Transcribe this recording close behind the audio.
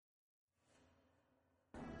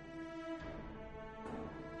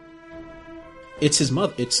It's his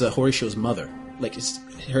mother. It's Horatio's mother. Like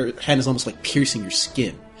her hand is almost like piercing your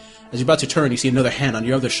skin. As you're about to turn, you see another hand on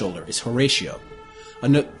your other shoulder. It's Horatio.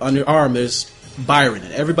 On your arm, there's Byron,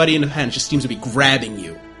 and everybody in the hand just seems to be grabbing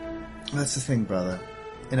you. That's the thing, brother.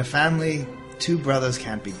 In a family, two brothers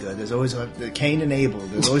can't be good. There's always Cain and Abel.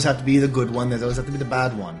 There's always have to be the good one. There's always have to be the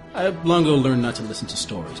bad one. I long ago learned not to listen to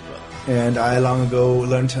stories, brother. And I long ago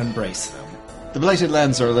learned to embrace them. The Blighted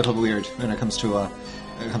Lands are a little weird when it comes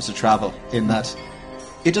to travel, in that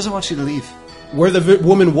it doesn't want you to leave. Where the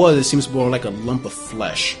woman was, it seems more like a lump of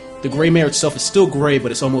flesh. The gray mare itself is still gray,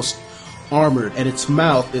 but it's almost armored, and its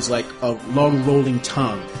mouth is like a long rolling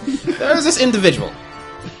tongue. There's this individual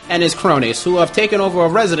and his cronies who have taken over a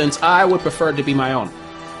residence I would prefer to be my own.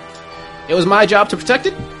 It was my job to protect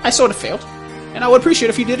it. I sort of failed, and I would appreciate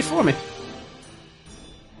if you did it for me.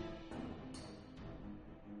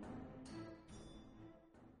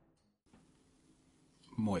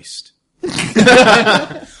 Moist.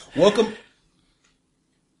 Welcome.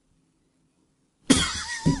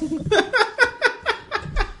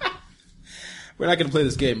 We're not going to play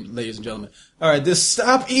this game, ladies and gentlemen. All right, just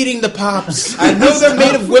stop eating the pops. I know they're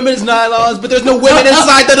made of women's nylons, but there's no women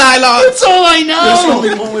inside the nylons. That's all I know. There's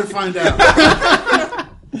only one way to find out.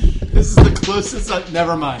 This is the closest.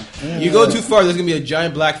 Never mind. You go too far, there's going to be a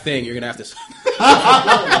giant black thing. You're going to have to...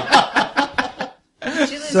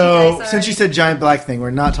 So, since you said giant black thing, we're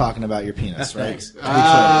not talking about your penis, right?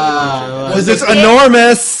 Because it's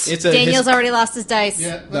enormous. Daniel's already lost his dice.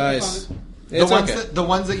 Yeah, Nice. The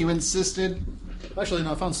ones that you insisted. Actually,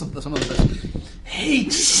 no, I found some other dice.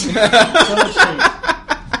 Hate. So much hate.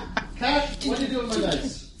 Cat, what do you do with my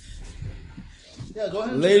dice? Yeah, go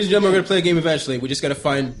ahead. Ladies and gentlemen, we're going to play a game eventually. We just got to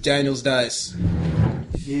find Daniel's dice.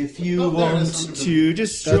 If you want to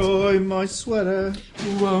destroy my sweater,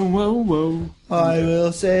 Whoa, whoa, whoa. I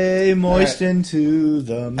will say moist into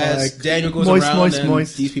the mic. As Daniel goes moist, around moist, and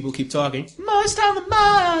moist. these people keep talking. Moist on the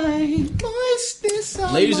mind. Moistness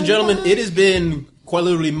on Ladies and my gentlemen, mind. it has been quite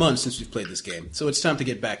literally months since we've played this game, so it's time to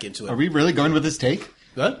get back into it. Are we really going with this take?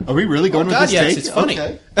 What? Are we really going with God, this yes, take? it's funny.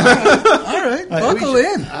 Okay. All right, buckle we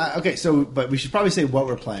should- in. Okay, so, but we should probably say what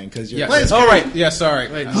we're playing, because you're... Yes. All right. Yeah, sorry.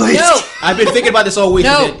 No! I've been thinking about this all week.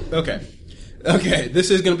 No. Okay.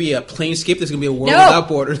 This is going to be a Planescape. This is going to be a world No. without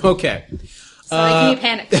borders. Okay. It's making me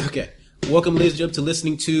panic. Okay. Welcome, ladies and gentlemen, to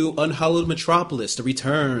listening to Unhallowed Metropolis: The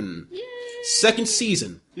Return. Yay. Second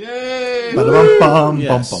season. Yay! Ba-dum-bum,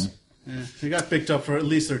 Yes. bum, bum. Yeah, we got picked up for at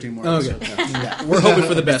least 13 more Okay. episodes. We're hoping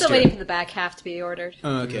for the best Still here. waiting for the back half to be ordered.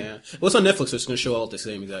 Okay. Well, it's on Netflix, so it's going to show all at the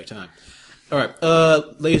same exact time. All right.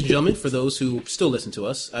 Ladies and gentlemen, for those who still listen to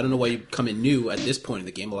us, I don't know why you come in new at this point in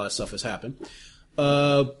the game. A lot of stuff has happened.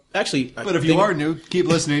 Actually, But if you are new, keep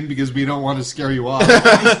listening because we don't want to scare you off.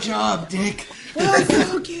 Nice job, Dick. well,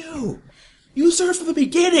 fuck you. You serve from the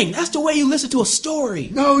beginning. That's the way you listen to a story.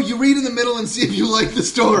 No, you read in the middle and see if you like the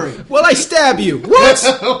story. Well, I stab you. What?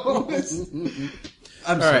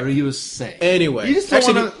 I'm right. sorry, you was saying. Anyway, You just don't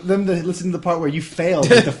actually, want them to listen to the part where you failed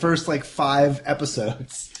with the first, 5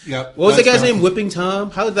 episodes. Yep. what was the guy's name? Whipping Tom?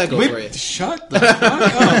 How did that go for you? Shut the fuck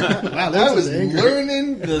up. Wow, I was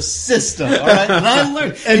learning the system, all right? And I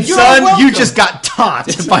learned. And you're son, welcome. you just got taught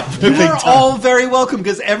by You Whipping are Tom. all very welcome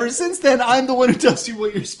because ever since then, I'm the one who tells you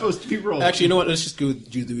what you're supposed to be rolling. Actually, you know what? Let's just do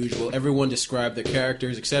the usual. Everyone describe their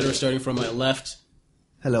characters, etc. Starting from my left.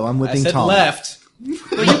 Hello, I'm I Whipping said Tom. left.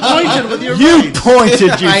 But you pointed with your You right.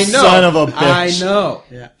 pointed, you I know. son of a bitch. I know.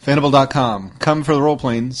 Fanable.com. Come for the role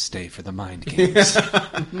playing, stay for the mind games.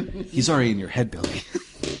 He's already in your head, Billy.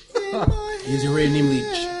 Is your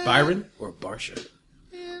name Byron or Barsha?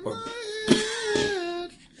 Or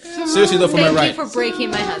seriously though, from my Thank right. you for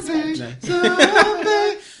breaking my husband.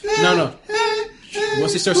 No.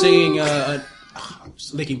 Once they start singing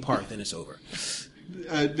Licking Park, then it's over.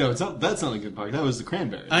 No, it's not. That's not a good part. That was the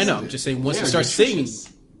Cranberries. I know. I'm just saying. Once They they are start singing,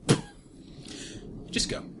 nutritious. just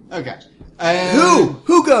go. Okay.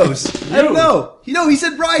 Who goes? I don't know. He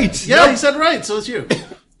said right. Yeah, he said right, so it's you.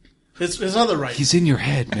 His other right. He's in your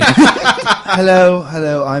head, man.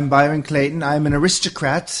 Hello, I'm Byron Clayton. I'm an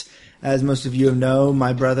aristocrat. As most of you know,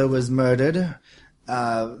 my brother was murdered.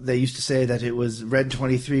 They used to say that it was Red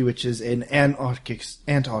 23, which is an Antarctic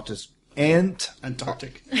group.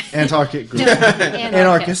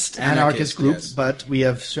 Anarchist group, yes. but we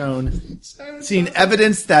have seen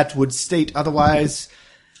evidence that would state otherwise.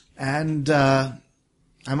 And I'm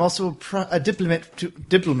also a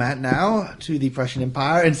diplomat now to the Prussian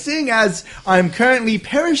Empire, and seeing as I'm currently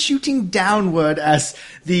parachuting downward as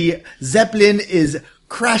the Zeppelin is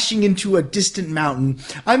crashing into a distant mountain,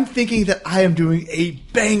 I'm thinking that I am doing a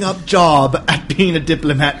bang-up job at being a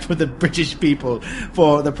diplomat for the British people,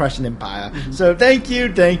 for the Prussian Empire. So thank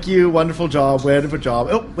you, wonderful job, wonderful job.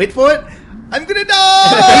 Oh, wait for it. I'm gonna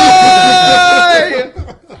die!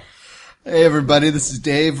 Hey everybody, this is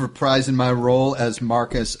Dave reprising my role as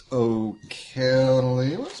Marcus O'Carroll.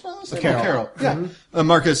 What's my last name? O'Carroll. Yeah,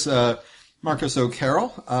 Marcus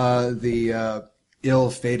O'Carroll, the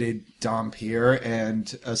ill-fated Dompier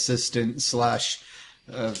and assistant slash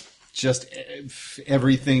just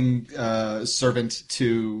everything servant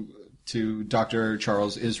to Dr.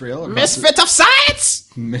 Charles Israel. Misfit of science!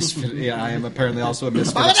 Misfit. Yeah, I am apparently also a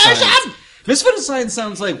misfit of science. Misfit of Science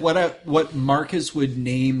sounds like what Marcus would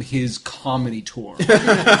name his comedy tour.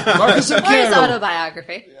 Marcus Or his O'Carroll.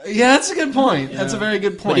 autobiography. Yeah, that's a good point. That's a very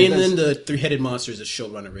good point. But then the three-headed monster is a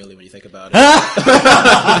showrunner, really, when you think about it.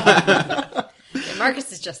 Yeah,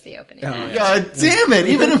 Marcus is just the opening. God damn it!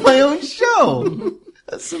 Even in my own show,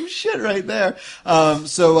 that's some shit right there.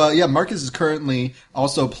 Marcus is currently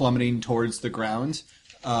also plummeting towards the ground.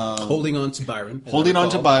 Holding on to Byron. And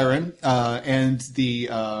the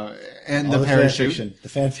The parachute. fanfiction. The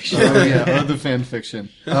fanfiction. The fan fiction.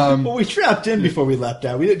 Well, we trapped in before we leapt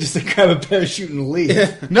out. We didn't just grab a parachute and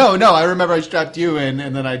leave. No, I remember I strapped you in,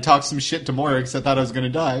 and then I talked some shit to Moira because I thought I was going to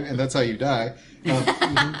die, and that's how you die.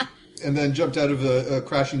 And then jumped out of a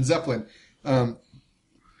crashing Zeppelin.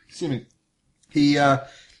 Excuse me.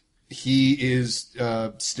 He is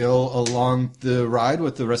still along the ride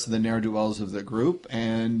with the rest of the ne'er-do-wells of the group,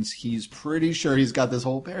 and he's pretty sure he's got this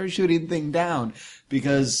whole parachuting thing down.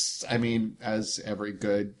 Because, I mean, as every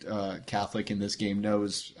good Catholic in this game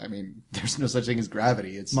knows, I mean, there's no such thing as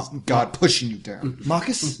gravity. It's God pushing you down.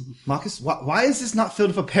 Marcus, why is this not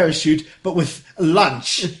filled with a parachute, but with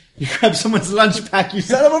lunch? You grab someone's lunch pack, you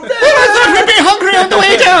son of a bitch! We'd be hungry on the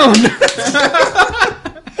way down!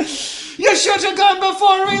 You should have gone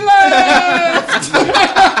before we left!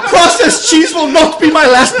 Processed cheese will not be my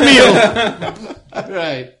last meal!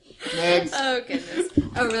 Right. Next. Oh, goodness.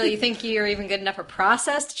 Oh, really? You think you're even good enough for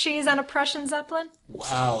processed cheese on a Prussian Zeppelin?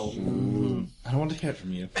 Wow. I don't want to hear it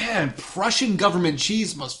from you. Man, Prussian government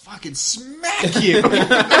cheese must fucking smack you.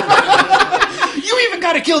 You even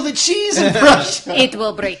gotta kill the cheese in Prussia. It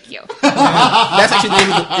will break you. That's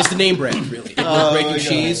actually it's the name brand, really. Breaking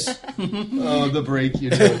cheese. Oh, the break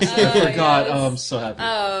you did. I forgot. yes. Oh, I'm so happy.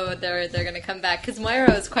 Oh, they're going to come back. Because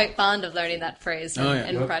Moira was quite fond of learning that phrase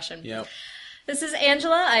in Prussian. Yep. This is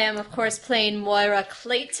Angela. I am, of course, playing Moira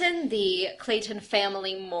Clayton, the Clayton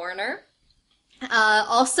family mourner.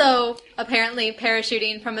 Also, apparently,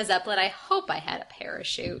 parachuting from a Zeppelin. I hope I had a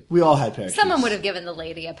parachute. We all had parachutes. Someone would have given the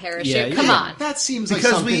lady a parachute. Yeah, Come on. That seems like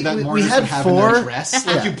Because something that we mourners had would have four- in their dress.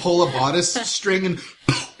 Like you pull a bodice string and...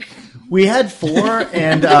 We had 4,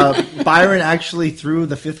 and Byron actually threw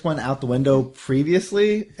the 5th one out the window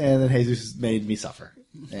previously, and then Jesus made me suffer.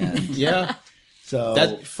 And Yeah. so,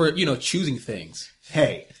 That for choosing things.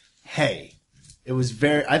 hey, it was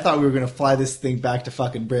I thought we were going to fly this thing back to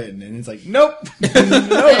fucking Britain, and it's like, nope. We're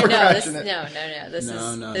crashing it.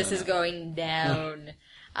 No. This is going down.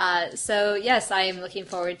 So yes, I am looking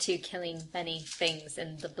forward to killing many things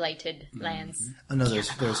in the blighted lands. Oh no, there's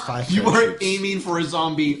 5 You are parachutes. aiming for a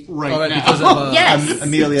zombie right Oh, now. because of, Yes,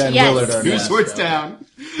 Amelia and Yes. Willard are Two next. swords down.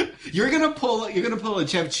 You're gonna pull a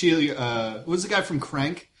Jeff Chili. What's the guy from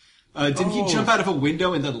Crank? Didn't he jump out of a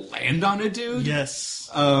window and then land on a dude? Yes.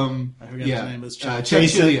 I forget his name. It's Chef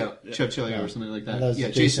Jason- Chilio. Chef Chilio or something like that. That was Yeah,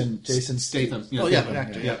 Jason Statham. Oh, yeah, Statham.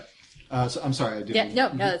 actor. Yeah. So, I'm sorry, I didn't. Yeah,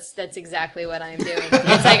 no, that's exactly what I'm doing.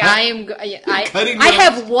 It's like Cutting I the-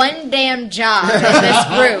 have one damn job in this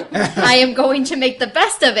group. I am going to make the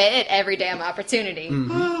best of it at every damn opportunity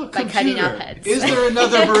by cutting off heads. Is there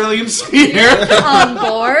another beryllium sphere? On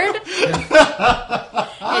board?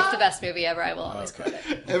 It's the best movie ever. I will always quote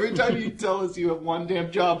it. Every time you tell us you have one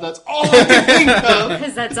damn job, that's all I can think of.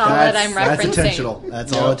 Because that's all that I'm That's referencing. intentional.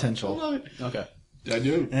 That's all intentional. Okay. I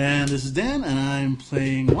do. And this is Dan, and I'm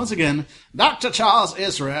playing, once again, Dr. Charles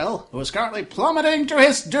Israel, who is currently plummeting to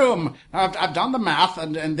his doom. I've done the math,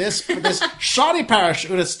 and this shoddy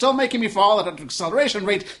parachute is still making me fall at an acceleration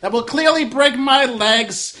rate that will clearly break my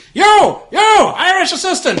legs. You, Irish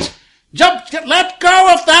assistant! Let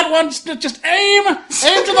go of that one. Just aim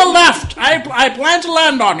to the left. I plan to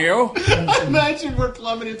land on you. Imagine we're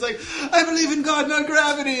plummeting. It's like, I believe in God, not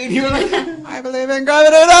gravity. And you're like, I believe in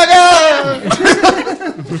gravity, not God.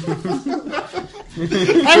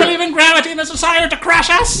 I believe in gravity and its desire to crush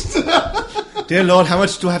us. Dear Lord, how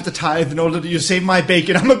much do I have to tithe in order that you save my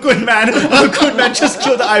bacon? I'm a good man. I'm a good man. Just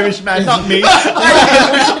kill the Irish man, not me.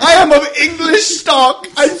 I am of English stock.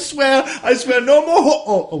 I swear. No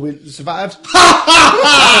more. Oh, we survived.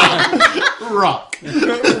 Rock.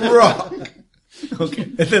 Rock. Okay.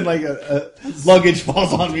 And then like a luggage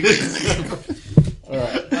falls on me. All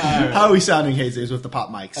right. How are we sounding, Jesus, with the pop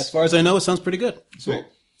mics? As far as I know, it sounds pretty good. So,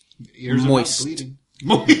 ears Moist. are not bleeding.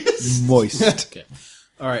 Moist. Moist. Okay.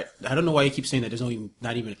 All right. I don't know why you keep saying that. There's not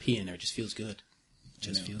even a P in there. It just feels good. It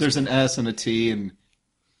just feels There's an S and a T and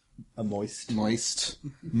A moist. moist.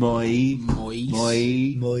 moist.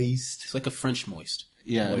 Moist. It's like a French moist.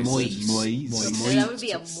 Yeah. Moist. So that would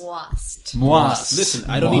be a moist. Moist. Listen,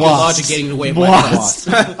 I don't need your logic getting in the way of my Moist.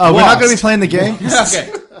 thoughts. Oh, we're not going to be playing the game?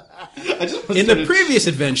 Okay. In the previous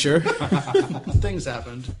adventure, Things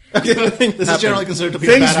happened. this This is generally considered to be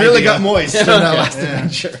a Things bad really idea. got moist in that last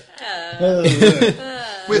adventure.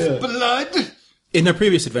 With blood. In their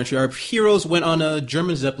previous adventure, our heroes went on a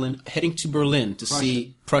German Zeppelin heading to Berlin to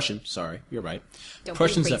see Prussian. Sorry, you're right. Don't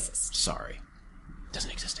Prussian be Zeppelin. racist. Sorry,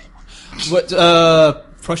 doesn't exist anymore.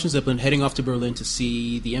 But Prussian Zeppelin heading off to Berlin to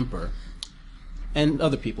see the Emperor and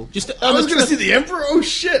other people. Just I was going to see the Emperor? Oh,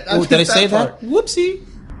 shit. Oh, did I say that? Whoopsie.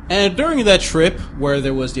 And during that trip, where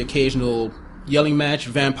there was the occasional yelling match,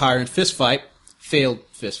 vampire, and fist fight, failed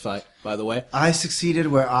fist fight, by the way. I succeeded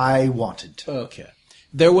where I wanted to. Okay.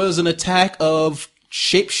 There was an attack of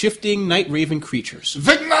shape-shifting night raven creatures.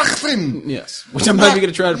 Weihnachten. Yes. Which I'm not even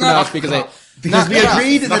going to try to pronounce because we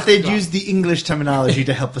agreed that they'd use the English terminology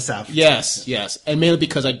to help us out. Yes. And mainly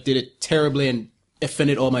because I did it terribly and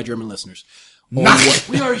offended all my German listeners. We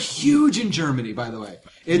are huge in Germany, by the way.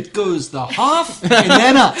 It goes the Hoff and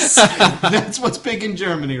then us. That's what's big in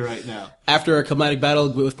Germany right now. After a climatic battle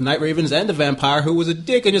with night ravens and the vampire, who was a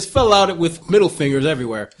dick and just fell out with middle fingers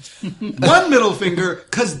everywhere. One middle finger,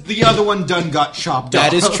 because the other one done got chopped off.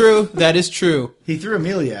 That is true. That is true. He threw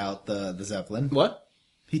Amelia out, the Zeppelin. What?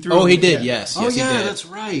 He threw Oh, he Amelia. did. Yes. Oh, Yes, yeah, he did. that's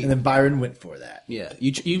right. And then Byron went for that. Yeah.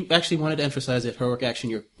 You actually wanted to emphasize that heroic action.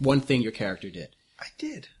 Your one thing your character did. I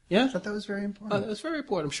did. Yeah. I thought that was very Oh, important. that's very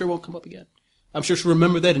important. I'm sure it won't come up again. I'm sure she'll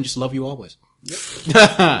remember that and just love you always.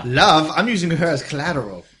 Love? I'm using her as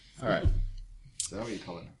collateral. All right. Is that what you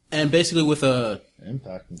call it? And basically, with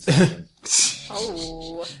Impact and something.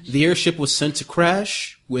 Oh. the airship was sent to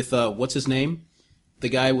crash with what's his name? The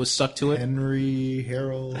guy was stuck to it. Henry,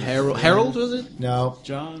 Harold. Harold was it? No.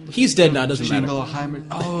 John. He's dead now. Doesn't matter. Jingleheimer.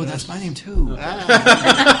 Oh, that's my name too.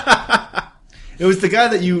 It was the guy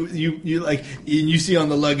that you like, and you see on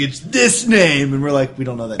the luggage, this name, and we're like, we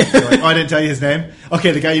don't know that name. You're like, oh, I didn't tell you his name? Okay,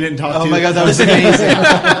 the guy you didn't talk to. Oh my god, that was amazing.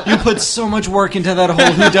 You put so much work into that whole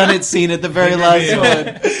whodunit scene at the very last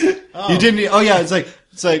one. You didn't, oh yeah, it's like,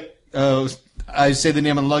 I say the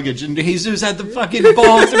name on luggage, and Jesus had the fucking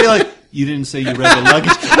balls to be like, you didn't say you read the luggage.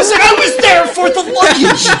 I was like, I was there for the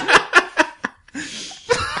luggage!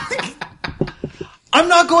 I'm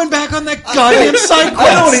not going back on that goddamn side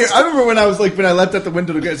quest. I don't hear. I remember when I was like, when I left at the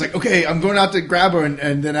window to go, it's like, okay, I'm going out to grab her,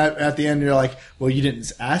 and then at the end you're like, well, you didn't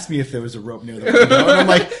ask me if there was a rope near the window, and I'm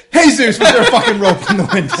like, hey Zeus, was there a fucking rope in the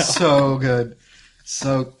window? So good.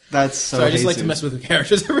 So, that's so So I just like to Jesus. mess with the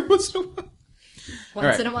characters every once in a while. Once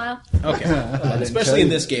right. in a while. Okay. Especially in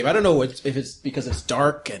this game. I don't know if it's because it's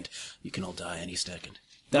dark and you can all die any second.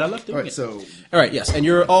 That I left it. All right, so All right, yes. And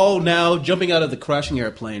you're all now jumping out of the crashing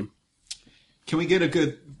airplane. Can we get a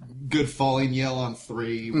good falling yell on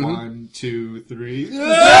 3? 1, 2, 3.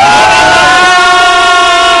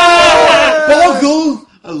 Boggle!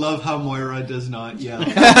 I love how Moira does not yell.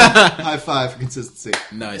 High five for consistency.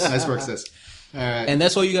 Nice. Nice work, sis. All right. And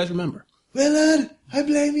that's all you guys remember. Willard, I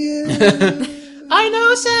blame you. I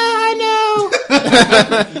know, sir, I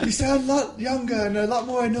know. You sound a lot younger and a lot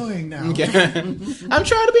more annoying now. I'm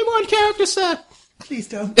trying to be more in character, sir. Please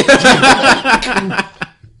don't.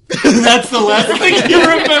 That's the last thing you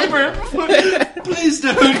remember. Please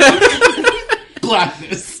don't.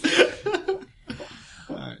 Blackness.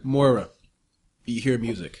 Moira, you hear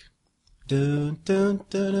music. Dun, dun,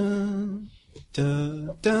 dun, dun,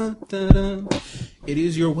 dun, dun, dun. It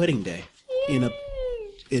is your wedding day in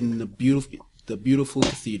the beautiful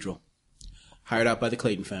cathedral, hired out by the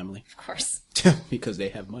Clayton family Of course. because they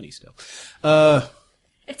have money still.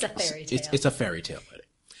 It's a fairy tale. It's a fairy tale wedding,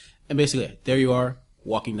 and basically there you are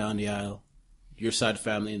walking down the aisle. Your side of the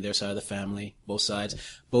family and their side of the family, both sides,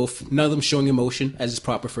 none of them showing emotion as is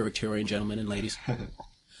proper for Victorian gentlemen and ladies.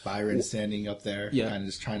 Byron standing up there, Yeah. kind of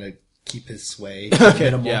just trying to keep his sway.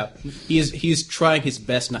 Yeah, he's trying his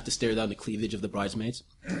best not to stare down the cleavage of the bridesmaids.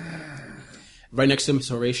 Right next to him is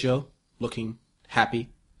Horatio, looking happy,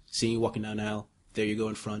 seeing you walking down the aisle. There you go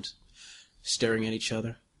in front, staring at each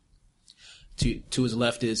other. To his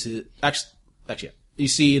left is his actually. Yeah. You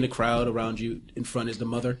see in the crowd around you, in front is the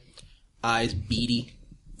mother, eyes beady,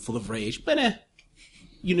 full of rage. But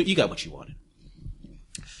you got what you wanted.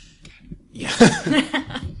 Yeah.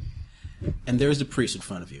 And there's the priest in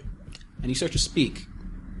front of you, and you start to speak,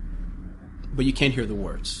 but you can't hear the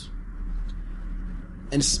words,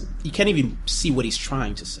 and you can't even see what he's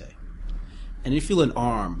trying to say. And you feel an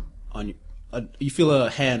arm on you feel a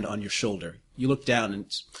hand on your shoulder. You look down, and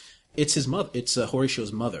it's his mother. It's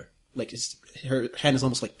Horatio's mother. Like her hand is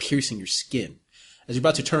almost like piercing your skin. As you're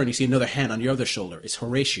about to turn, you see another hand on your other shoulder. It's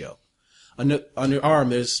Horatio. On your arm,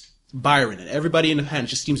 there's Byron, and everybody in the hand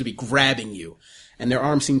just seems to be grabbing you, and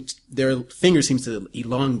their fingers seem to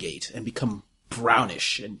elongate and become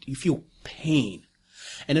brownish, and you feel pain.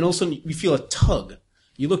 And then also you feel a tug.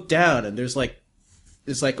 You look down, and there's like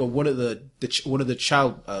one of the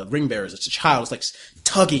child ring bearers. It's a child. It's like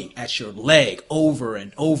tugging at your leg over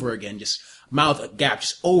and over again, just mouth agape,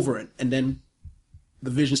 just over and then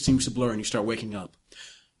the vision seems to blur, and you start waking up.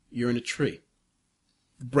 You're in a tree.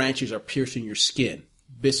 The branches are piercing your skin.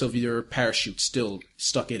 Bits of your parachute still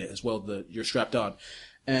stuck in it as well. You're strapped on,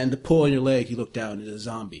 and the pull on your leg. You look down, and there's a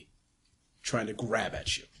zombie trying to grab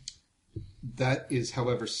at you. That is,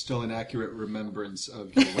 however, still an accurate remembrance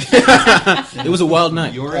of your It was a wild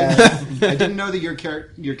night. I didn't know that your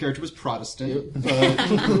character was Protestant.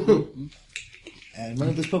 But And one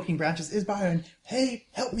of the poking branches is Byron. Hey,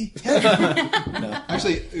 help me! Help me. no.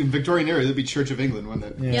 Actually, in Victorian era, it would be Church of England, wouldn't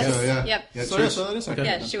it? Yes. So, yeah. Yep. Yeah, So that is okay.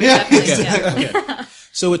 Yeah, she was definitely. Yeah.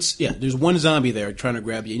 So there's one zombie there trying to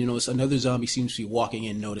grab you, and you notice another zombie seems to be walking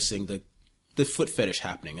in, noticing the foot fetish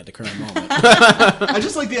happening at the current moment. I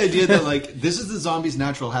just like the idea that, like, this is the zombie's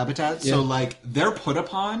natural habitat, so, like, they're put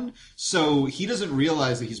upon, so he doesn't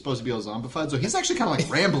realize that he's supposed to be all zombified, so he's actually kind of,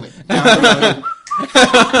 like, rambling down the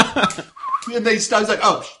road. And then he stops, like,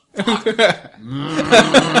 oh,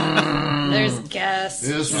 There's guests.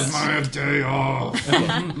 this was my day off.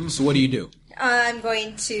 So what do you do? I'm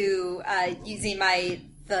going to, using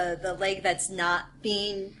the leg that's not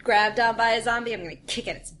being grabbed on by a zombie, I'm going to kick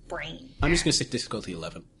at its brain. I'm just going to say difficulty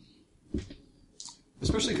 11.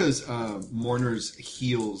 Especially because Mourner's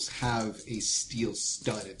heels have a steel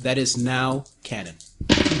stud. That is now canon.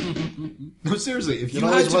 No, seriously, if you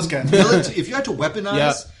always had was to, canon. if you had to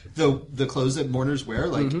weaponize Yeah. the clothes that mourners wear,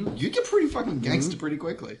 like you get pretty fucking gangsta pretty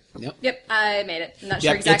quickly. Yep, I made it. I'm not sure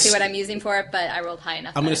Yep, exactly it's- what I'm using for it, but I rolled high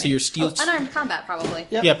enough. I'm going that to I say made your it. steel... Unarmed combat, probably.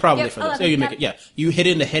 Yeah, probably Yep, for this. 11, Oh, you make yep. it. Yeah, you hit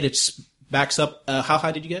it in the head. It backs up. How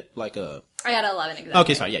high did you get? Like a... I got 11 exactly.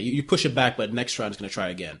 Okay, sorry. Yeah, you push it back, but next round is going to try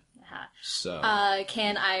again. Uh-huh. So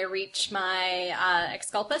Can I reach my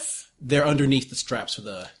Exculpus? they're underneath the straps for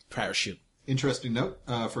the parachute. Interesting note: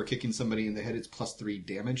 for kicking somebody in the head, it's +3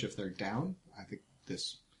 damage if they're down. I think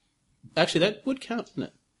this. Actually, that would count. No.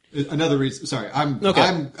 Another reason. Sorry, I'm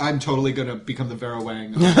totally going to become the Vera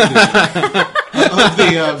Wang of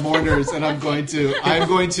the mourners, and I'm going to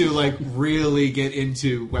like really get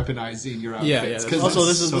into weaponizing your outfits. Yeah, yeah. 'cause Also,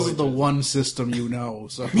 it's this so is the one system you know.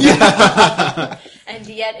 So And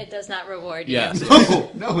yet it does not reward you. Yeah.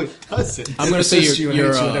 No, it doesn't. I'm going to say assists you and your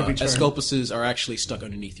hits you at every turn. Esculpuses are actually stuck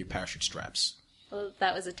underneath your parachute straps. Well,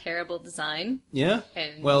 that was a terrible design. Yeah?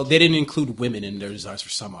 And- Well, they didn't include women in their designs for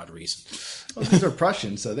some odd reason. Well, these are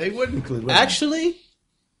Prussian, so they would include women. Actually,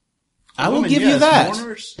 I will Women, give you yes, that.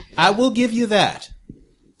 mourners. I will give you that.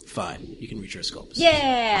 Fine. You can reach your Esculpus.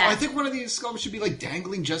 Yeah! I think one of these sculpts should be like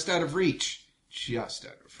dangling just out of reach. Just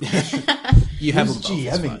out of reach. You have Who's them both.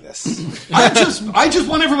 It's GMing fine. this? I just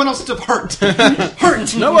want everyone else to hurt. Hurt.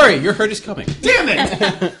 Don't worry. Your hurt is coming. Damn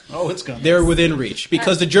it. Oh, it's coming. They're within reach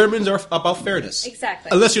because the Germans are about fairness.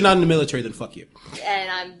 Exactly. Unless you're not in the military, then fuck you. And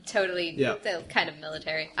I'm totally Yeah. kind of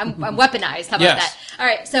military. I'm weaponized. How about Yes. that? All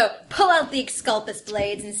right, so pull out the Exculpus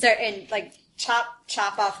blades and start and like chop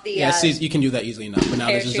off the. Yeah, see, you can do that easily enough. But now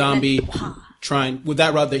there's a parachute zombie trying. With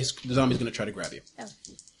that rod, the zombie's going to try to grab you.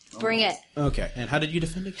 Bring it. Okay. And how did you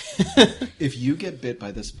defend it? If you get bit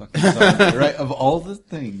by this fucking zombie, right? Of all the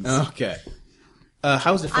things. Okay.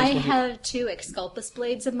 How's the first I one? have 2 Exculpus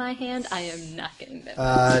blades in my hand. I am not getting bit.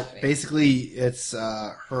 Basically, it's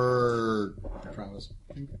her. Prowess.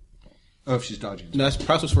 Oh, if she's dodging. No, that's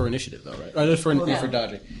process for initiative, though, right? That's for yeah.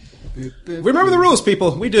 dodging. Remember the rules,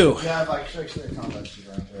 people. We do. Yeah, like actually a combat sheet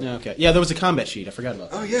around here. Yeah, okay. Yeah, there was a combat sheet. I forgot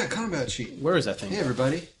about that. Oh yeah, combat sheet. Where is that thing? Hey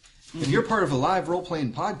everybody. If you're part of a live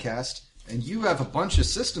role-playing podcast and you have a bunch of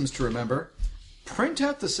systems to remember, print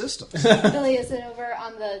out the systems. Billy, is it over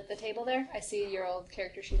on the table there? I see your old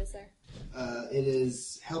character sheet is there. It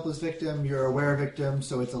is helpless victim. You're aware victim,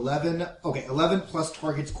 so it's 11. Okay, 11 plus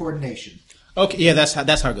target's coordination. Okay, yeah, that's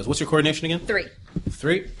how it goes. What's your coordination again? 3.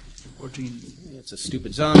 3. 14. It's a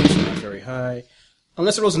stupid zombie, so not very high.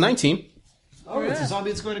 Unless it rolls a 19. Oh, it's a zombie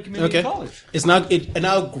that's going to community college. It's not. It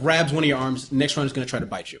now grabs one of your arms. Next one is going to try to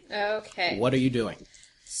bite you. Okay. What are you doing?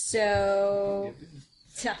 So.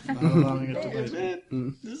 Let's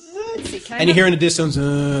see, can I And you hear in the distance,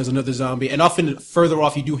 there's another zombie. And often, further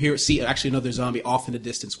off, you do see actually another zombie off in the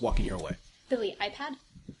distance walking your way. Billy, iPad?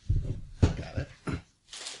 Got it.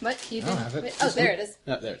 What? You I don't didn't? have it. Wait, oh, there it is.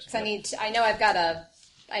 Oh, there it is. 'Cause I know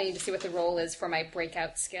I need to see what the roll is for my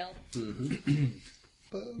breakout skill.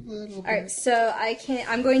 All right, so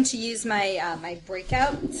I'm going to use my my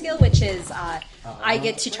breakout skill, which is I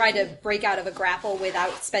get to try to break out of a grapple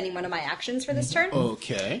without spending one of my actions for this turn.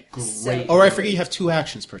 Okay. So- Oh, I forget you have 2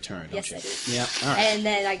 actions per turn, don't Yes, you? I do. Yeah, all right. And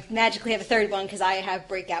then I magically have a third one because I have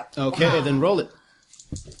breakout. Okay, Wow. then roll it.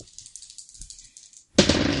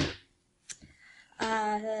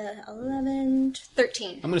 11,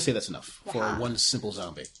 13. I'm going to say that's enough for Wow. one simple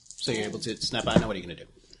zombie. So you're able to snap out. Now what are you going to do?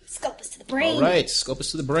 Scopus to the brain. All right,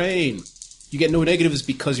 Scopus to the brain. You get no negatives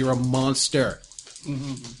because you're a monster.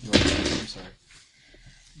 I'm sorry.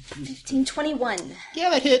 15, 21. Yeah,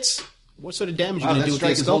 that hits. What sort of damage Wow, are you that going to do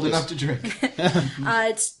with strike your is old enough Scopus? to drink.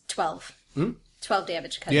 It's 12. 12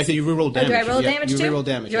 damage. 'Cause- You have to reroll Oh, damage. do I roll Yeah, damage you too? reroll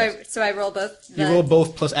damage. Yes. So I roll both? You roll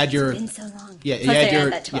both plus add your. It's been so long. Yeah, Plus you I add your.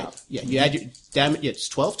 add that 12. Yeah, you add your damage. Yeah, it's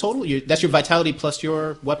 12 total. That's your vitality plus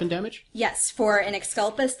your weapon damage. Yes, for an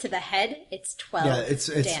Exculpus to the head, it's 12 Yeah, it's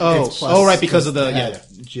damage. Oh, it's plus, oh, right, because of the yeah,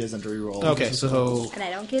 she doesn't reroll. Okay, so And I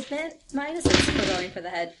don't get minuses for going for the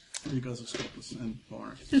head. Because of Scopus and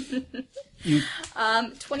Bar.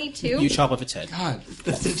 22. you chop off its head. God.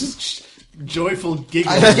 That's just joyful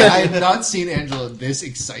giggle. I have not seen Angela this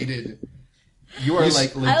excited. You are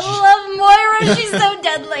like legit. I love Moira. She's so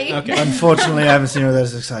deadly. Okay. Unfortunately, I haven't seen her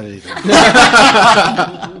that excited either.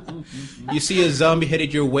 You see a zombie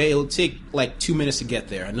headed your way. It'll take like 2 minutes to get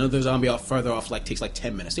there. Another zombie further off takes like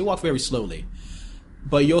 10 minutes. They walk very slowly.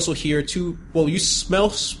 But you also hear you smell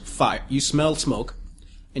fire. You smell smoke.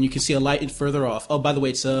 And you can see a light further off. Oh, by the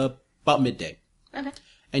way, it's about midday. Okay.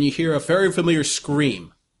 And you hear a very familiar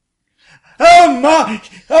scream. Oh my!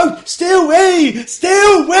 Oh, stay away!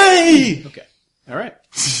 Stay away! Okay. All right.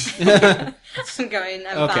 I'm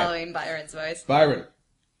Okay. following Byron's voice. Byron.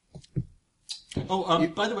 Oh,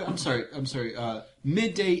 by the way, I'm sorry.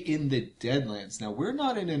 Midday in the Deadlands. Now, we're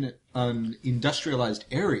not in an industrialized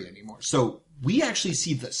area anymore. So, we actually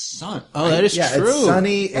see the sun. Oh, that is Yeah, true. it's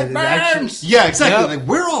sunny. It actually, Yeah, exactly. Yep. Like,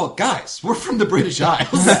 we're all guys. We're from the British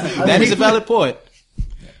Isles. That is a valid point.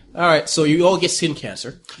 All right, so you all get skin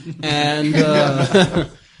cancer. And, all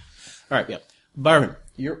right, yeah. Byron,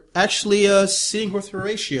 you're actually sitting with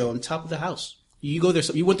Horatio on top of the house. You go there,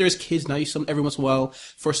 you went there as kids, now every once in a while,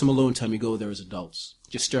 for some alone time, you go there as adults.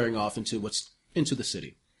 Just staring off into the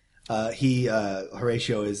city.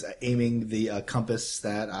 Horatio is aiming the compass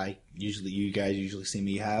that you guys usually see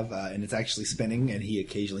me have, and it's actually spinning, and he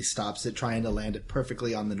occasionally stops it, trying to land it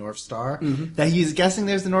perfectly on the North Star. That he's guessing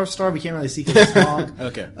there's the North Star. We can't really see because it's smog.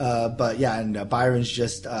 Okay. But yeah, and Byron's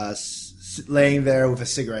just laying there with a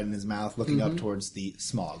cigarette in his mouth, looking up towards the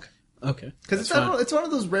smog. Okay. Because it's one of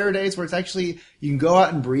those rare days where it's actually you can go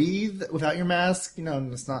out and breathe without your mask. You know,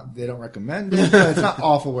 and it's not they don't recommend it. But it's not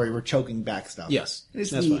awful where you were choking back stuff. Yes, It's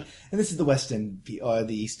that's the, fine. and this is the West End or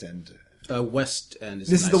the East End. West End is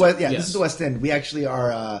This is nicer. the West. Yeah, Yes. this is the West End. We actually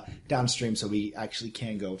are downstream, so we actually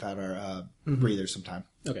can go without our breathers sometime.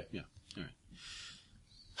 Okay, yeah. All right.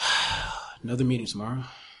 Another meeting tomorrow.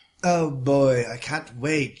 Oh boy, I can't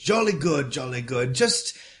wait. Jolly good, jolly good.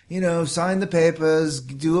 Just sign the papers,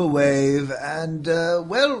 do a wave, and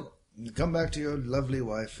come back to your lovely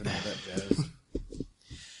wife and all that jazz.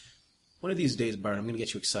 One of these days, Byron, I'm going to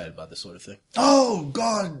get you excited about this sort of thing. Oh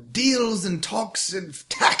God, deals and talks and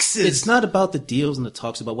taxes. It's not about the deals and the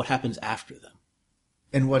talks, about what happens after them.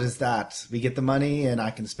 And what is that? We get the money, and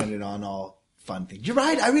I can spend it on all fun things. You're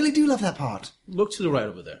right. I really do love that part. Look to the right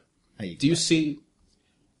over there. Hey, Do you see?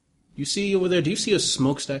 You see over there? Do you see a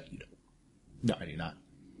smokestack? You don't. No, I do not.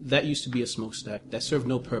 That used to be a smokestack. That served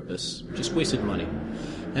no purpose. Just wasted money.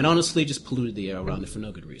 And honestly, just polluted the air around it for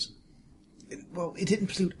no good reason. Well, it didn't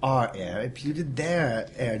pollute our air. It polluted their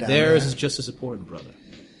air down there. Theirs is just as important, brother.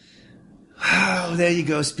 Oh, there you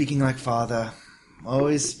go, speaking like father.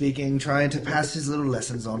 Always speaking, trying to pass his little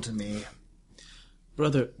lessons on to me.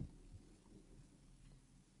 Brother,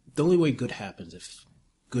 the only way good happens if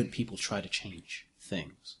good people try to change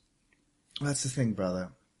things. That's the thing,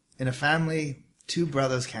 brother. In a family, two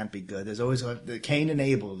brothers can't be good. There's always Cain and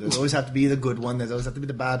Abel. There's always have to be the good one. There's always have to be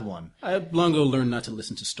the bad one. I long ago learned not to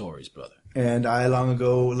listen to stories, brother. And I long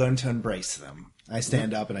ago learned to embrace them. I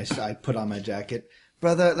stand up and I put on my jacket.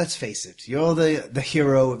 brother, let's face it. You're the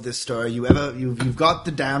hero of this story. You've got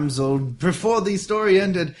the damsel before the story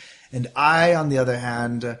ended. And I, on the other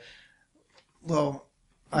hand, well,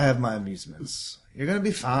 I have my amusements. You're going to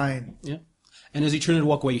be fine. Yeah. And as you turn to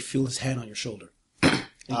walk away, you feel his hand on your shoulder. And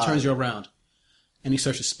he turns you around. And he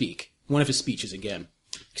starts to speak. One of his speeches again.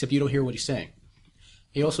 Except you don't hear what he's saying.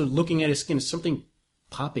 You're also looking at his skin. There's something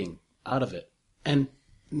popping out of it. And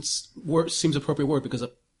seems appropriate word because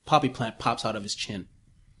a poppy plant pops out of his chin.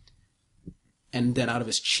 And then out of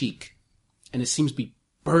his cheek. And it seems to be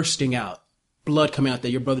bursting out. Blood coming out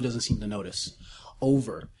that your brother doesn't seem to notice.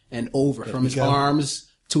 Over and over. From his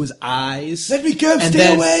arms to his eyes. Let me go! And Stay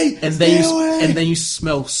then, away! And Stay then away! And then you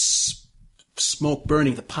smell smoke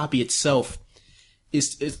burning. The poppy itself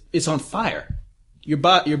it's on fire. Your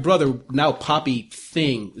brother, now poppy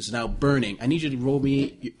thing, is now burning. I need you to roll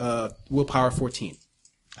me willpower 14.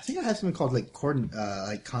 I think I had something called like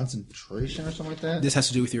concentration or something like that. This has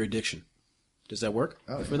to do with your addiction. Does that work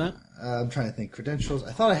for that? I'm trying to think. Credentials.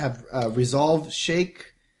 I thought I have resolve,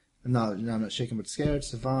 shake. No, I'm not shaking but scared.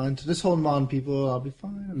 Savant. Just hold on, people. I'll be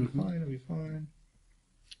fine. I'll be fine. I'll be fine.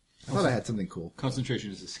 I thought I had something cool.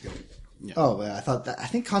 Concentration is a skill. Yeah. Oh, I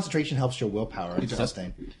think concentration helps your willpower. It does.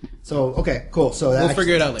 So, okay, cool. So We'll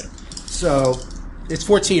figure it out later. So, It's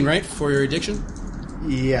 14, right, for your addiction?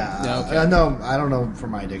 yeah. Yeah, okay. No, I don't know for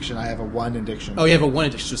my addiction. I have a 1 addiction. Oh, you have a 1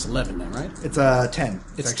 addiction, so it's 11 then, right? It's a 10.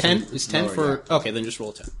 It's actually 10? It's 10 lower, for... Okay, then just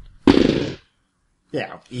roll a 10.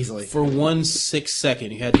 Yeah, easily. For 1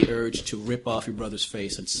 second, you had the urge to rip off your brother's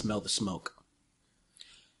face and smell the smoke.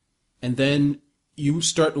 And then you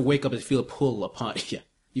start to wake up and feel a pull upon... Yeah.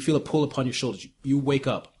 You feel a pull upon your shoulders. You wake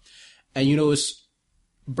up, and you notice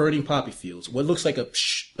burning poppy fields, what looks like a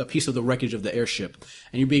piece of the wreckage of the airship,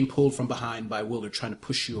 and you're being pulled from behind by Willard, trying to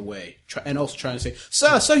push you away, and also trying to say,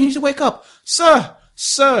 Sir, you need to wake up! Sir!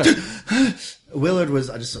 Willard was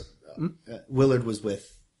Willard was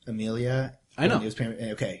with Amelia. I know. He was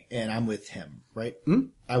okay, and I'm with him, right?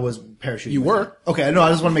 I was parachuting. You with were? him. Okay, no,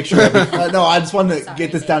 I just want to make sure. No, I just wanted to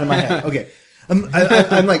get this down in my head. Okay. I'm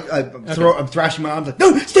thrashing my arms like,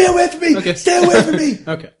 no, stay away from me! Okay. Stay away from me!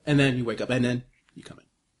 Okay, and then you wake up, and then you come in.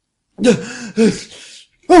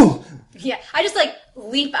 Oh! Yeah, I just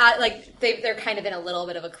leap out, they're kind of in a little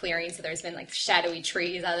bit of a clearing, so there's been shadowy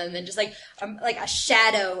trees, and then just a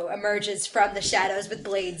shadow emerges from the shadows with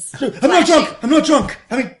blades. I'm not drunk! I'm not drunk!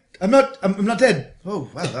 I'm not dead. Oh,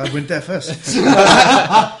 wow, I went there first.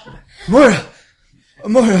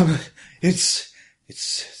 Moira, it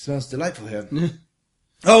smells delightful here.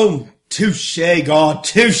 Oh, touche, God,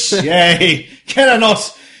 touche! Can I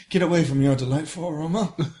not get away from your delightful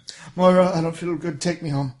aroma? Moira, I don't feel good. Take me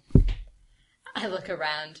home. I look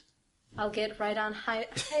around. I'll get right on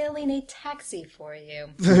hailing a taxi for you.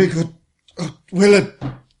 Very good. Oh, Willard.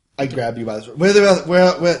 I grab you by the throat.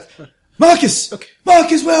 Where? Marcus! Okay.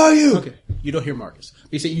 Marcus, where are you? Okay, you don't hear Marcus.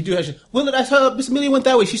 You say you do have... Willard, I saw Miss Amelia went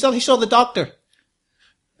that way. He saw the doctor.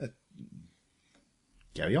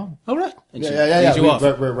 Carry on. All right. And she Yeah. leads you off.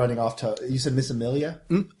 We're running off to... You said Miss Amelia?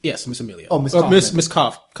 Yes, Miss Amelia. Oh, Miss Kaufman. Miss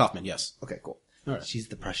Kaufman, yes. Okay, cool. All right. She's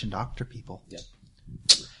the Prussian doctor, people. Yeah.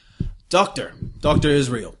 Dr.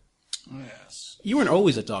 Israel. Yes. You weren't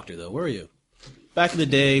always a doctor, though, were you? Back in the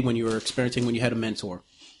day when you were experimenting, when you had a mentor,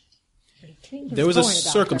 there was a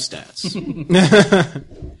circumstance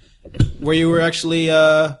where you were actually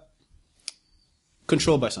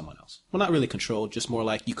controlled by someone else. Well, not really controlled, just more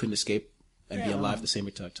like you couldn't escape and be alive at the same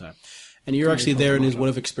exact time. And you're actually there in one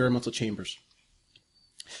of experimental chambers.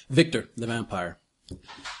 Victor, the vampire,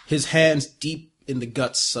 his hands deep in the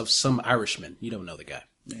guts of some Irishman. You don't know the guy.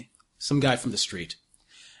 Some guy from the street.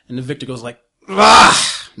 And the Victor goes like,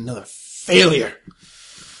 another failure.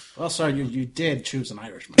 Well, sir, you did choose an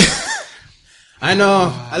Irishman. I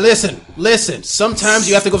know. Listen. Sometimes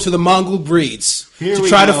you have to go to the Mongol breeds to we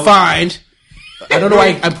try to go. find... I don't know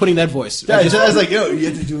why I'm putting that voice. I was like, yo, you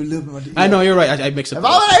have to do a little bit more. I know, you're right. I mix up.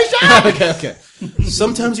 Abomination! Okay.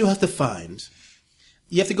 Sometimes you have to find...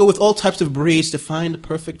 You have to go with all types of breeds to find the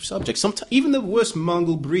perfect subject. Sometimes, even the worst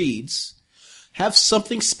Mongol breeds have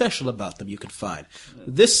something special about them you can find.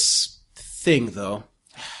 This thing, though,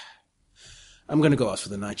 I'm going to go out for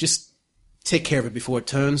the night. Just take care of it before it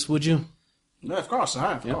turns, would you? No, of course, sir.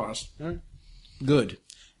 Of course. All right. Good.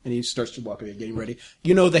 And he starts to walk away, getting ready.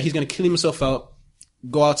 You know that he's going to kill himself out,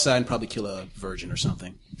 go outside and probably kill a virgin or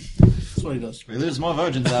something. That's what he does. We lose more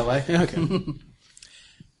virgins that way. Okay.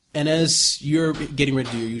 And as you're getting ready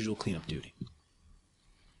to do your usual cleanup duty,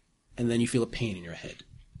 and then you feel a pain in your head.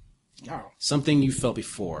 Oh. Something you felt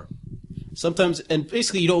before. Sometimes, and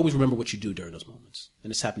basically you don't always remember what you do during those moments.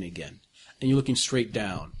 And it's happening again. And you're looking straight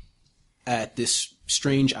down. at this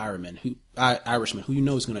strange Irishman who you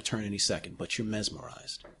know is going to turn any second, but you're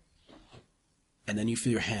mesmerized. And then you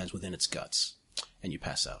feel your hands within its guts, and you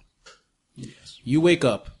pass out. Yes. You wake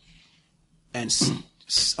up, and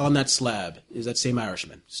on that slab is that same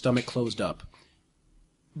Irishman, stomach closed up.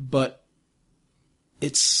 But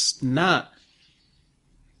it's not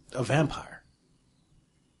a vampire.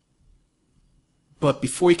 But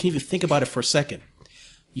before you can even think about it for a second,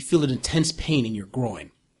 you feel an intense pain in your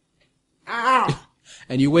groin. Ow!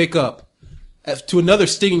 And you wake up to another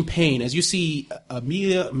stinging pain as you see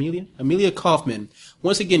Amelia Kaufman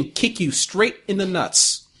once again kick you straight in the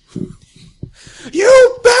nuts.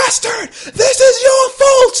 You bastard! This is your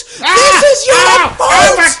fault! This is your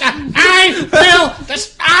fault! I will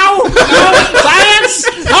this. Ow! No! Science!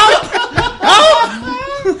 Help!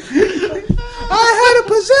 I had a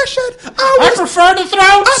possession! I prefer the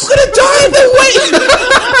throats! I'm gonna die in the waist!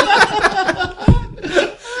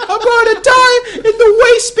 I'm gonna die in the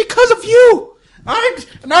waist because of you!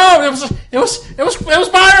 No, it was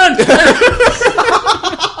Byron!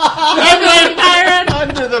 I blame Byron!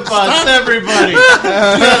 Under the bus, everybody. Get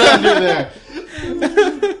under there.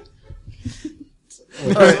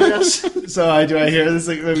 So I hear this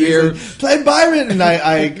like play Byron, and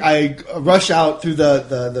I rush out through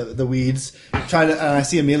the weeds, and I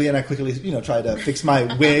see Amelia, and I quickly try to fix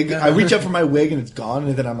my wig. I reach up for my wig, and it's gone,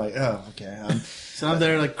 and then I'm like, oh, okay. So I'm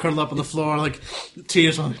there, like, curled up on the floor, like,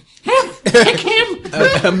 tears on. Kick him!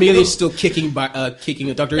 Amelia's still kicking a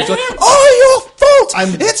doctor. It's like, all your fault!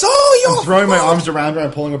 It's all your fault! I'm throwing my arms around her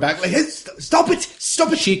and pulling her back, like, hey, stop it!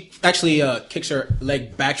 Stop it! She actually kicks her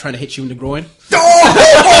leg back, trying to hit you in the groin.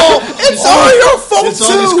 Oh! It's all your fault, it's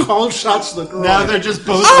all these cold shots to the groin. Now they're just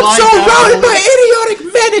both I'm surrounded by idiotic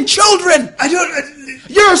men and children!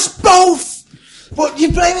 You're both! Well,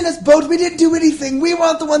 you're blaming us both. We didn't do anything. We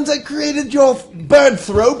weren't the ones that created your bird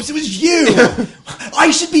thropes. It was you.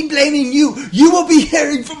 I should be blaming you. You will be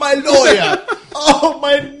hearing from my lawyer. Oh,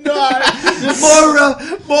 my God.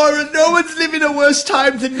 Moira, no one's living a worse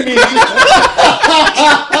time than me.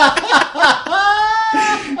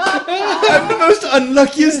 I'm the most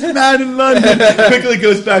unluckiest man in London. Quickly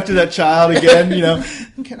goes back to that child again,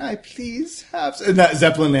 Can I please have... And that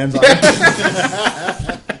Zeppelin lands on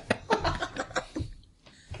it.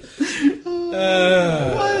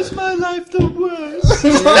 Why is my life the worst?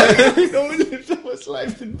 No one lives a worse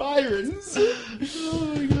life than Byron's.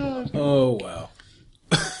 Oh, my God. Oh, wow.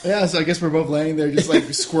 Yeah, so I guess we're both laying there just, like,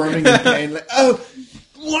 squirming in pain. Like,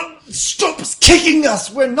 stop kicking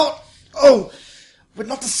us! We're not the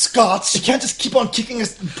Scots. You can't just keep on kicking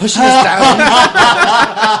us and pushing us down.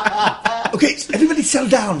 Okay, everybody settle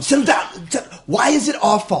down. Why is it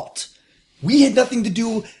our fault? We had nothing to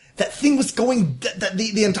do... That thing was going...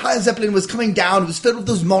 The entire Zeppelin was coming down. It was filled with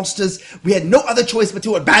those monsters. We had no other choice but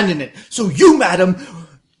to abandon it. So you, madam,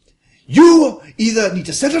 you either need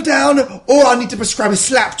to settle down or I need to prescribe a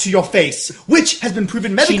slap to your face, which has been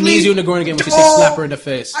proven medically... She knees you in the groin again when she says slap her in the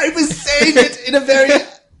face. I was saying it in a very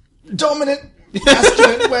dominant,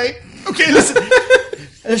 masculine way. Okay, listen.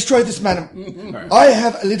 Let's try this, madam. Right. I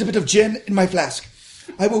have a little bit of gin in my flask.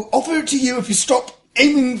 I will offer it to you if you stop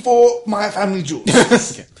aiming for my family jewels.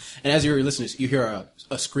 Okay. And as you're listening, you hear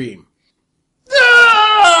a scream.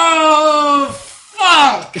 Oh,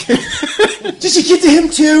 fuck! Did you get to him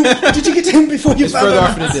too? Did you get to him before you found further him?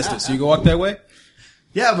 off in the distance. So you go walk that way?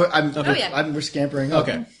 Yeah, but we're scampering up.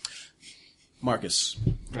 Okay. Marcus,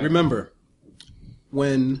 remember,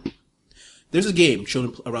 when there's a game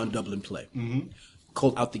children around Dublin play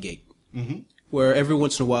called Out the Gate, where every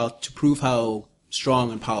once in a while, to prove how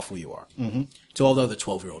strong and powerful you are, to all the other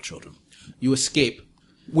 12-year-old children, you escape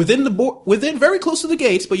within very close to the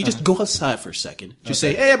gates, but you just go outside for a second. Just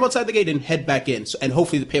say, hey, I'm outside the gate, and head back in, and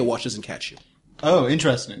hopefully the pair wash doesn't catch you. Oh,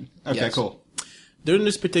 interesting. Okay, Yes. cool. During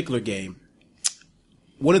this particular game,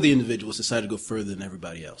 one of the individuals decided to go further than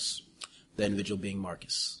everybody else. The individual being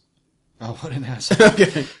Marcus. Oh, what an asshole.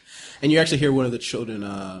 Okay. And you actually hear one of the children,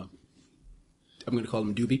 I'm going to call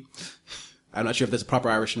him Doobie. I'm not sure if that's a proper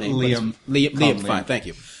Irish name. Liam. Liam, fine, thank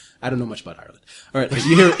you. I don't know much about Ireland. All right,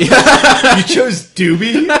 you hear... You chose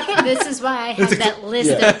Doobie? This is why I have that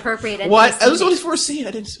list of appropriate What? NPCs. That was only for a scene.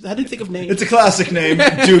 I didn't think of names. It's a classic name.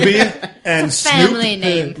 Doobie and family Snoop.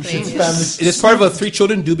 name, please. It is part of a 3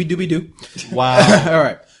 children, Doobie Doobie Doo. Wow. All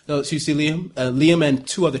right. So you see Liam and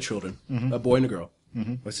 2 other children, a boy and a girl.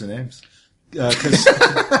 What's their names?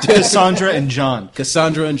 Cassandra and John.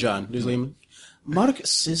 Cassandra and John. There's Liam.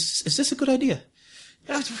 Marcus, is this a good idea?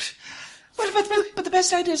 But the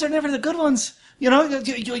best ideas are never the good ones. You know,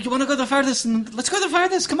 you want to go the farthest, and let's go the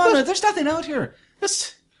farthest. Come on, there's nothing out here.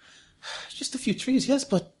 Just a few trees, yes,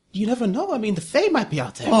 but You never know. I mean, the Fae might be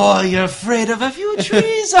out there. Oh, you're afraid of a few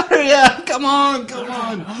trees, are ya? Come on.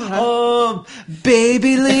 Oh,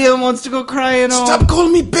 baby Liam wants to go crying home. Stop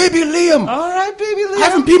calling me Baby Liam. All right, baby Liam. I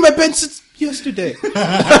haven't peed my bed since yesterday.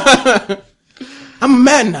 I'm a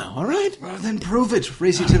man now, all right? Well, then prove it.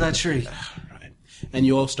 Race you to that tree. All right. And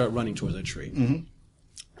you all start running towards that tree.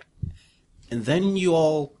 And then you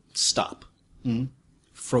all stop.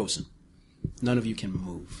 Frozen. None of you can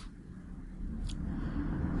move.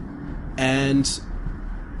 And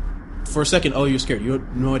for a second, you're scared. You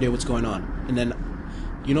have no idea what's going on. And then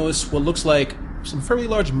you notice what looks like some fairly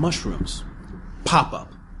large mushrooms pop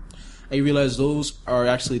up. And you realize those are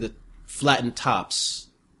actually the flattened tops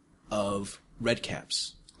of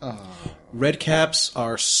redcaps. Redcaps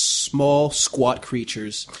are small, squat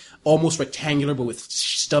creatures, almost rectangular, but with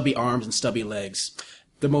stubby arms and stubby legs.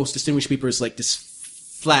 The most distinguished feature is like this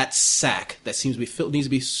flat sack that seems to be needs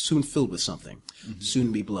to be soon filled with something, soon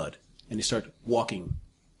to be blood. And they start walking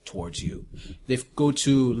towards you. They go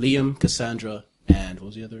to Liam, Cassandra, and what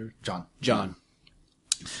was the other? John.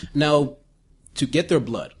 Now, to get their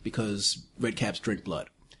blood, because redcaps drink blood,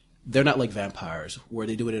 they're not like vampires, where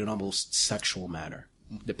they do it in an almost sexual manner,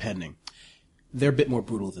 depending. They're a bit more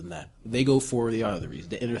brutal than that. They go for the arteries,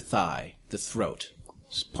 the inner thigh, the throat,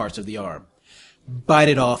 parts of the arm, bite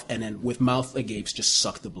it off, and then with mouth agape just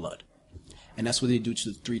suck the blood. And that's what they do to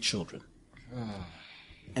the 3 children.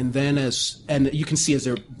 And then and you can see as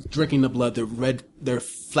they're drinking the blood, their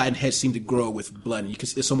flattened heads seem to grow with blood. And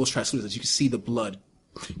it's almost translucent. As you can see the blood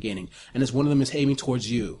gaining. And as one of them is aiming towards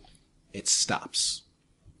you, it stops.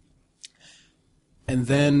 And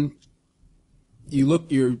then you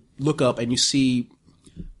look up and you see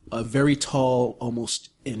a very tall,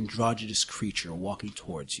 almost androgynous creature walking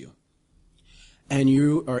towards you. And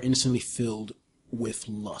you are instantly filled with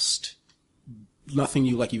lust. Nothing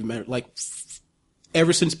you've met,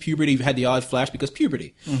 ever since puberty, you've had the odd flash because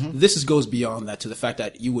puberty. This goes beyond that to the fact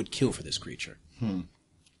that you would kill for this creature.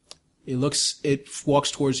 It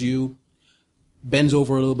walks towards you, bends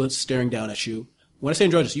over a little bit, staring down at you. When I say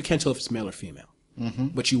androgynous, you can't tell if it's male or female,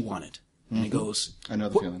 but you want it. And it goes, I know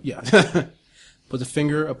the feeling. Yeah. Puts a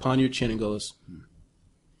finger upon your chin and goes,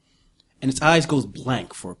 and its eyes goes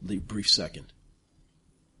blank for a brief second.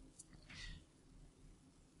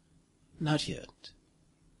 Not yet.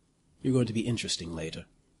 You're going to be interesting later.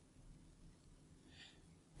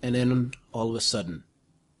 And then, all of a sudden,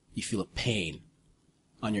 you feel a pain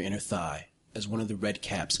on your inner thigh as one of the red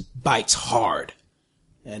caps bites hard.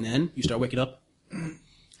 And then, you start waking up.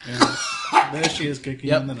 There she is kicking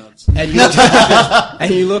in the nuts. And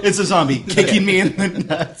you look... It's a zombie kicking me in the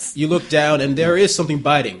nuts. You look down, and there is something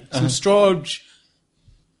biting. Some strange,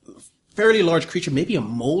 fairly large creature, maybe a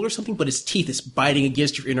mole or something, but its teeth is biting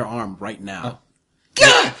against your inner arm right now.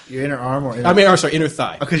 Your inner arm or inner... Inner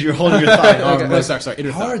thigh. Because you're holding your thigh. Okay, sorry,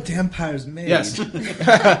 inner How thigh. are vampires made? Yes.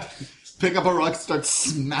 Pick up a rock, start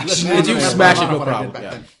smashing Did you smash it? No What I problem. did back Yeah.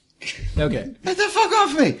 then. Okay. Get the fuck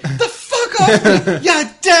off me! The fuck off me! You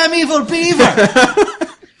damn evil beaver!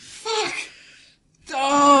 Fuck!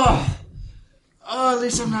 Oh, at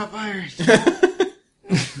least I'm not fired.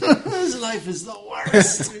 This life is the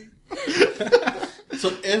worst.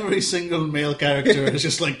 So every single male character is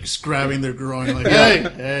just like grabbing their groin, like,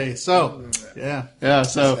 hey, so, yeah. Yeah,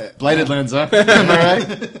 so, blighted lens, huh? Am I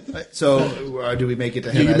right? So, do we make it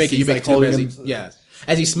to him? You as make it. he's, You make like, it to him holding as him? yeah.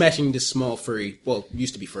 As he's smashing this small furry, well,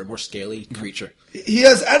 used to be furry, more scaly creature. He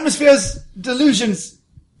has atmosphere's delusions.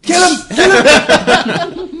 Kill him! Kill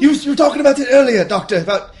him! you were talking about it earlier, Doctor,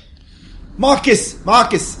 about... Marcus,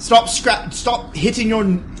 stop hitting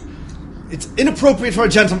your... It's inappropriate for a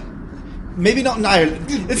gentleman. Maybe not in Ireland.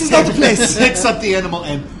 This is not the place. Picks up the animal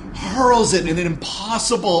and hurls it in an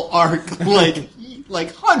impossible arc,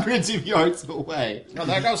 like hundreds of yards away. Oh,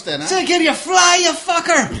 there goes then, huh? Say, can you fly, you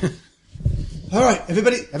fucker? All right,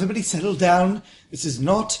 everybody settle down. This is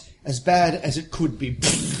not as bad as it could be.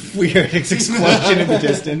 Weird explosion in the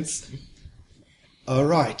distance. All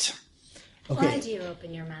right. Okay. Why do you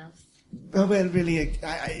open your mouth? Oh, well, really,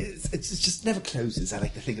 it's just never closes. I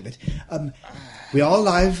like to think of it. We're all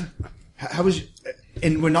alive. How was?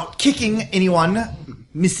 And we're not kicking anyone,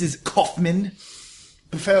 Mrs. Kaufman.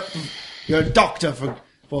 You're a doctor for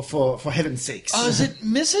heaven's sakes. Oh, is it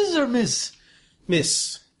Mrs. or Miss?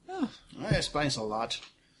 Miss. That explains a lot.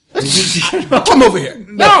 Come over here.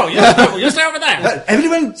 No, you stay over there.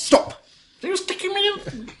 Everyone, stop. They were sticking me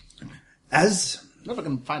in. As Never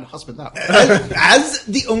gonna find a husband that way. as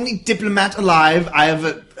the only diplomat alive, I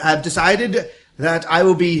have decided that I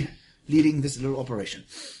will be leading this little operation.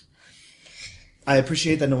 I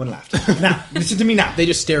appreciate that no one laughed. Now, listen to me now. They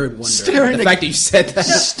just stare in wonder. Staring The at- fact that you said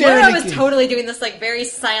that. Moira was totally doing this like very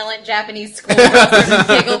silent Japanese schoolgirl sort of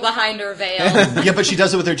giggle behind her veil. Yeah, but she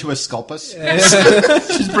does it with her to esculpus. She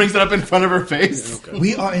just brings it up in front of her face.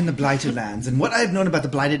 We are in the Blighted Lands, and what I have known about the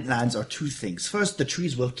Blighted Lands are two things. First, the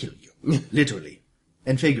trees will kill you. Literally.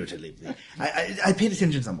 And figuratively. I paid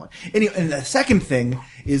attention somewhat. Anyway, and the second thing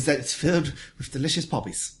is that it's filled with delicious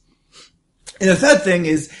poppies. And the third thing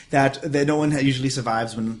is that no one usually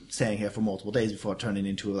survives when staying here for multiple days before turning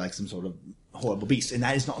into like some sort of horrible beast. And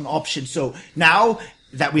that is not an option. So now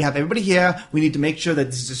that we have everybody here, we need to make sure that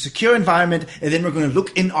this is a secure environment, and then we're going to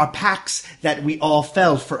look in our packs that we all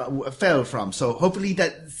fell from. So hopefully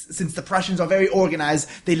that, since the Prussians are very organized,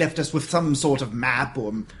 they left us with some sort of map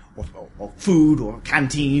or food or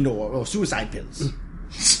canteen or suicide pills.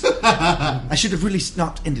 I should have really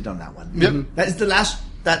not ended on that one. Yep. That is the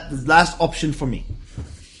last option for me.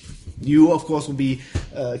 You, of course, will be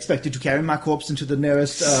expected to carry my corpse into the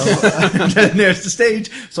nearest nearest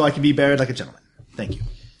stage, so I can be buried like a gentleman. Thank you.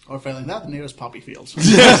 Or failing that, the nearest poppy fields.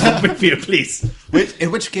 Please.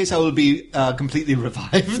 In which case I will be completely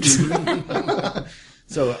revived.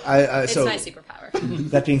 So, It's so my superpower.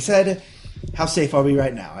 that being said, how safe are we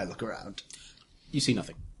right now? I look around. You see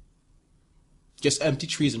nothing. Just empty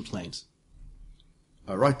trees and plains.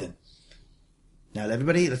 All right then. Now,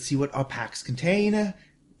 everybody, let's see what our packs contain,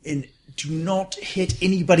 and do not hit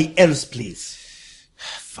anybody else, please.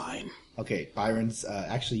 Fine. Okay, Byron's.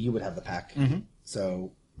 Actually, you would have the pack.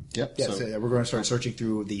 So, Yep. yeah, so- so we're going to start searching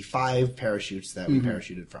through the 5 parachutes that we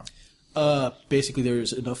parachuted from. Basically,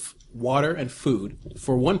 there's enough water and food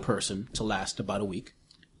for one person to last about a week.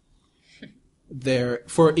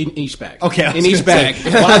 In each bag. Okay, I was in each gonna bag.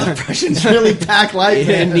 say, wow, the Prussians really pack light,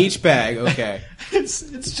 man. in each bag. Okay.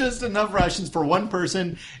 It's just enough rations for one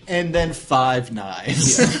person and then 5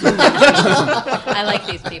 knives. I like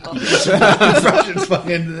these people. Prussians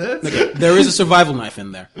fucking. There is a survival knife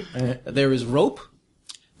in there. There is rope.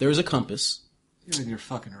 There is a compass You and your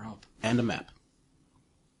fucking rope. and a map.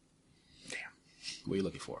 Damn. What are you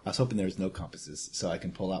looking for? I was hoping there was no compasses, so I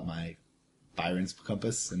can pull out my Byron's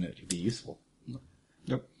compass and it would be useful.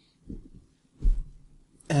 Yep.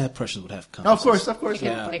 Prussians would have Oh, compasses. of course.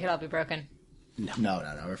 They could all be broken. No,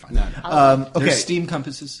 we're fine. No. Okay. There's steam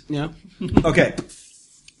compasses. Yeah. Okay.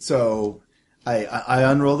 So I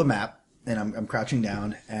unroll the map and I'm crouching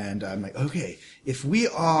down and I'm like, okay, if we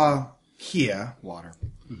are here, Water.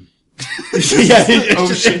 yeah,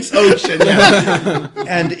 it's ocean, yeah.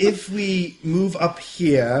 And if we move up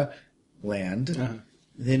here, land,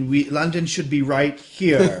 then London should be right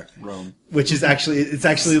here. Rome. Which is actually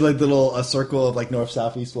like a circle of like north,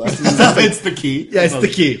 south, east, west. It's the key. Yeah, it's the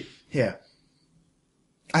key. Here.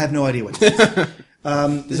 I have no idea what this is.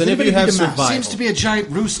 Does any of you have survival? Seems to be a giant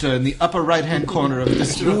rooster in the upper right-hand corner of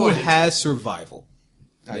this Who drawing. has survival?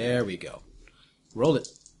 There we go. Roll it.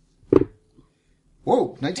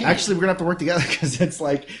 Whoa, 19. Actually, we're gonna have to work together because it's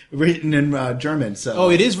like written in German. So, Oh,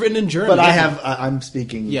 it is written in German. but I'm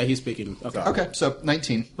speaking. Yeah, he's speaking. Okay. Okay, so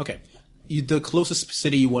 19. Okay. The closest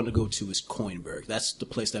city you want to go to is Coinberg. That's the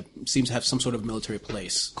place that seems to have some sort of military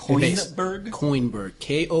place. Coinberg? Coinberg.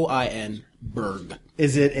 Koin Berg.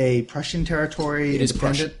 Is it a Prussian territory? It is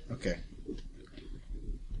independent? Okay.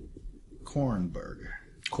 Kornberg.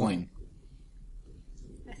 Coin.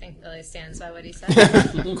 I think Billy stands by what he said.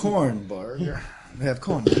 Kornberg. We have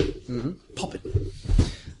Kornberg. Pop it.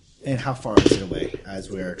 And how far is it away as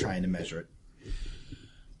we're trying to measure it?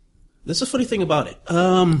 That's the funny thing about it.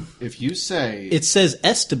 If you say... It says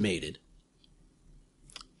estimated,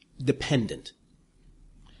 dependent.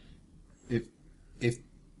 If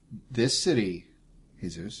this city,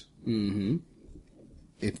 Jesus,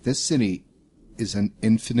 if this city is an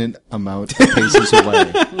infinite amount of paces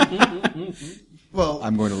away, Well,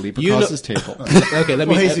 I'm going to leap You across know- this table. Okay, let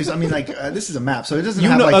me. well, Jesus, I mean, like this is a map, so it doesn't You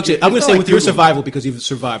have know, like. actually, I'm going it's to not say like with your Google. survival because you've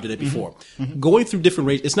survived it before. Going through different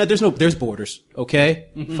races, it's not. There's borders. Okay,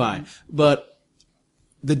 fine, but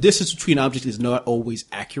the distance between objects is not always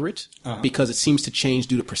accurate because it seems to change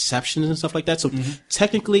due to perceptions and stuff like that. So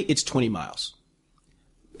technically, it's 20 miles.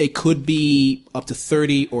 It could be up to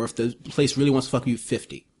 30, or if the place really wants to fuck you,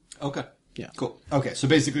 50. Okay. Yeah. Cool. Okay, so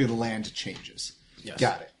basically the land changes. Yes.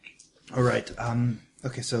 Got it. All right.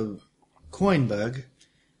 Okay, so Coinberg.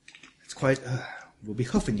 It's quite. We'll be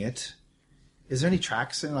hoofing it. Is there any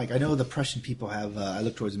tracks? And like, I know the Prussian people have. I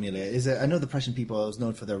look towards Amelia. I know the Prussian people is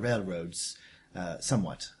known for their railroads,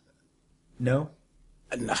 somewhat. No.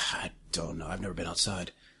 Nah, I don't know. I've never been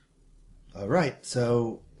outside. All right.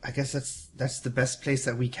 So I guess that's the best place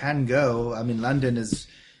that we can go. I mean, London is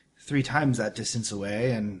 3 times that distance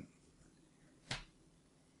away, and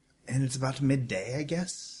And it's about midday, I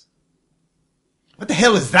guess? What the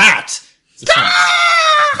hell is that?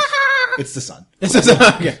 It's the sun.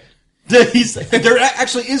 Okay. There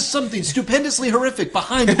actually is something stupendously horrific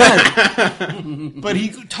behind the bed, but he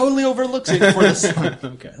totally overlooks it for the sun.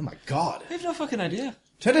 Okay. Oh my god. I have no fucking idea.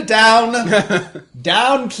 Turn it down.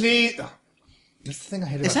 Down, please. Oh, that's the thing I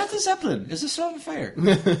hate about Is that the Zeppelin? Is this on fire?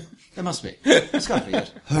 It must be. It's got to be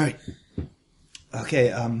it. All right.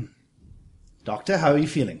 Okay, Doctor, how are you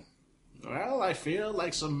feeling? Well, I feel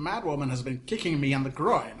like some madwoman has been kicking me on the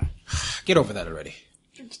groin. Get over that already.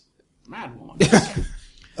 Madwoman.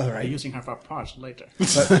 All I'm right. using her for parts later.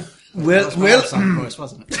 Will, voice,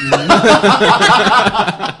 wasn't it?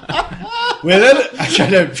 Willard, I tried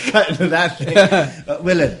to cut into that thing.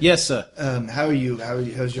 Willard, Yes, sir. how are you?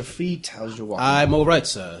 How's your feet? How's your walk? I'm all right,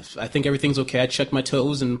 sir. I think everything's okay. I check my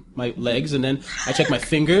toes and my legs, and then I check my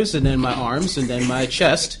fingers, and then my arms, and then my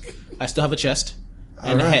chest. I still have a chest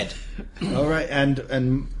and a head. All right, and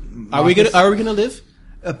Are we Marcus? gonna live?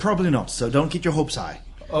 Probably not. So don't get your hopes high.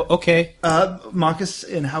 Oh, okay. Marcus,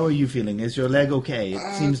 and how are you feeling? Is your leg okay?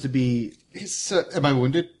 It seems to be. Am I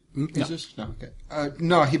wounded? No. Is this? No. Okay.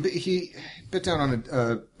 No, he bit down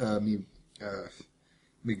on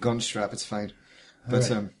me gun strap. It's fine. But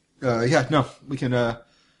yeah, no, we can.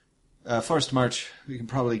 Forest March. We can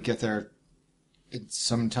probably get there in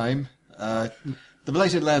some time. The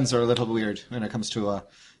Blighted Lands are a little weird when it comes to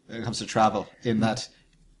travel. In that,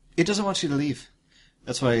 it doesn't want you to leave.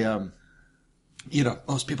 That's why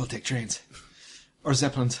most people take trains or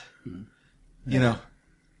zeppelins. You know.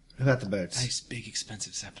 How about the birds? Nice, big,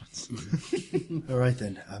 expensive zeppelins. All right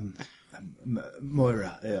then.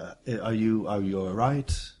 Moira, are you all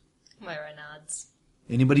right? Moira nods.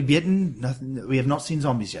 Anybody bitten? Nothing. We have not seen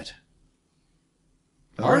zombies yet.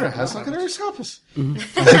 Moira has like an Ariscopus.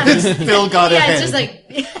 Phil got Yeah, ahead. it's just like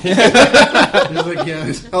He's like, yeah,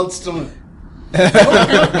 he's held still.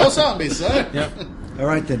 No zombies, sir. Yep. All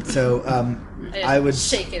right then. So I would.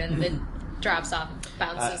 shake it and it drops off,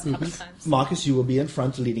 bounces a couple times. Marcus, you will be in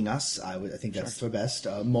front leading us. I think that's for best.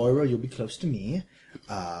 Moira, you'll be close to me.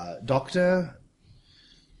 Doctor,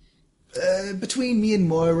 between me and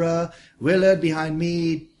Moira, Willard behind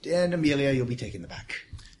me, and Amelia, you'll be taking the back.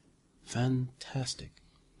 Fantastic.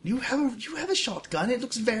 You have a shotgun. It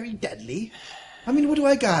looks very deadly. I mean, what do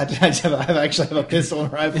I got? I actually have a pistol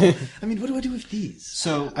and rifle. I mean, what do I do with these?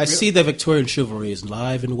 So I see the Victorian chivalry is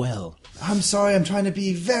live and well. I'm sorry. I'm trying to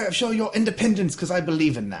be show your independence because I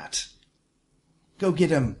believe in that. Go get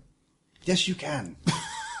him. Yes, you can.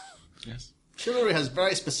 yes. Chivalry has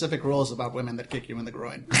very specific rules about women that kick you in the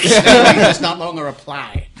groin. They just not longer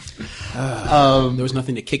apply. There was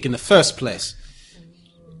nothing to kick in the first place.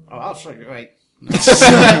 Oh, I'll show you. Wait.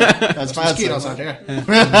 That's my Mosquitoes answer.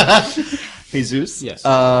 out here. Jesus. Yes.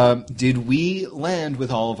 Did we land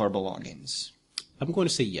with all of our belongings? I'm going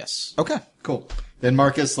to say yes. Okay, cool. Then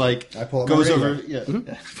Marcus I pull out my goes radio. over.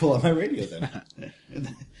 Yeah. Pull out my radio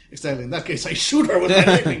then. Exactly. In that case, I shoot her with my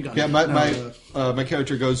lightning gun. Yeah, my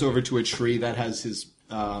character goes over to a tree that has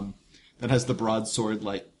the broadsword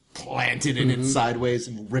like planted in it sideways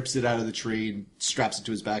and rips it out of the tree and straps it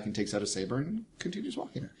to his back and takes out a saber and continues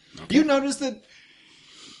walking. Okay. You notice that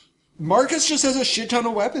Marcus just has a shit ton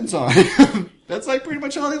of weapons on. That's like pretty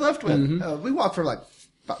much all he left with. We walked for like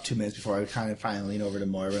about 2 minutes before I kind of finally lean over to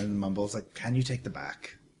Moira and mumbles like, "Can you take the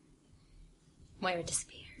back?" Moira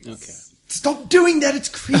disappears. Okay. Stop doing that! It's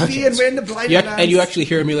creepy, and we're in the blighted Yeah, lands. and you actually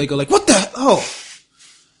hear Amelia go like, "What the? Oh,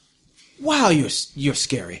 wow, you're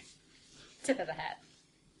scary. Tip of the hat.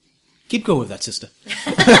 Keep going with that, sister."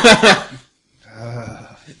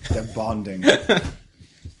 They're bonding.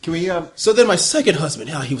 Can we? So then my second husband,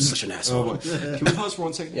 he was such an asshole. Can we pause for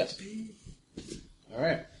 1 second? Yes. All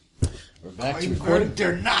right. We're back to Coinberg, recording.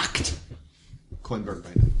 they're knocked. Coinberg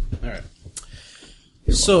right now. All right.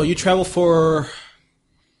 So you travel for,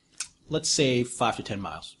 let's say, 5 to 10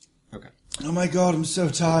 miles. Okay. Oh my god, I'm so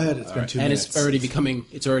tired. It's been 2 And minutes.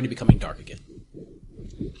 it's already becoming dark again.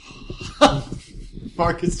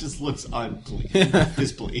 Marcus just looks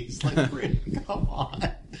displeased. Like, really? Come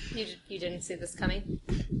on. You didn't see this coming?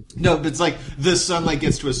 No, but it's like the sunlight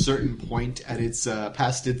gets to a certain point and it's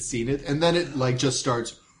past its zenith, and then it like just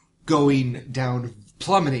starts going down,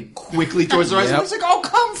 plummeting quickly towards the horizon. Yep. It's like, oh,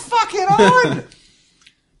 come fucking on!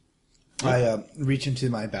 I reach into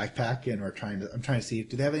my backpack and I'm trying to see,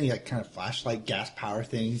 do they have any like kind of flashlight gas power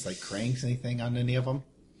things, like cranks, anything on any of them?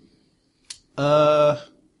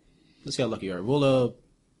 Let's see how lucky you are.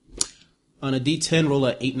 On a D10, roll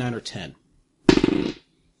a 8, 9, or 10.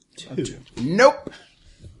 2. Nope.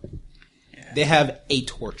 They have a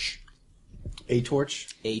torch. A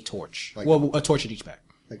torch? A torch. Like- Well, a torch at each back.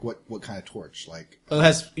 Like what kind of torch? Like It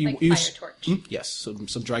has Like you, fire torch. Yes, some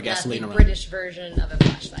dry Not gasoline the around. British version of a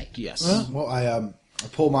flashlight. Yes. well, I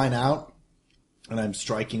pull mine out and I'm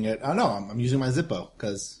striking it. Oh no, I'm using my Zippo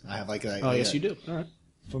because I have like a. Oh, yes, you do. All right.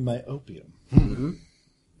 For my opium,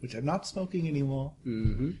 which I'm not smoking anymore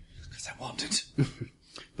because I want it.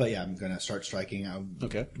 But yeah, I'm gonna start striking.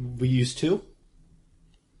 Okay. We use 2.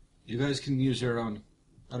 You guys can use your own.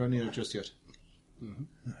 I don't need it just yet.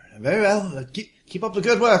 Very well. Keep up the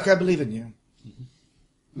good work. I believe in you.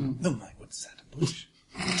 Oh my, what's that? A bush?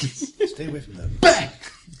 Stay away from that. Bang!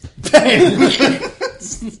 Bang!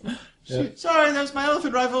 Sorry, that's my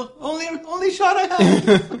elephant rifle. Only shot I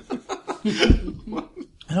have.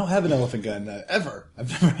 I don't have an elephant gun ever. I've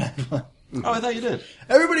never had one. Oh, I thought you did.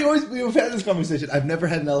 Everybody always we've had this conversation. I've never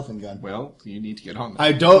had an elephant gun. Well, you need to get on that.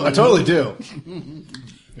 I totally do.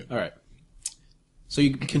 All right. So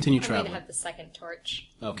you continue I'm going to traveling. have the second torch.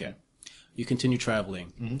 Okay. You continue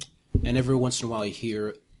traveling, and every once in a while you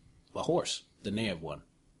hear a horse, the neigh of one,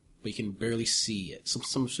 but you can barely see it.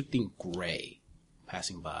 Something gray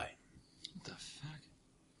passing by. What the fuck?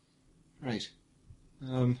 Right.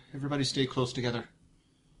 Everybody stay close together.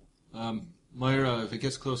 Moira, if it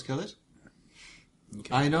gets close, kill it.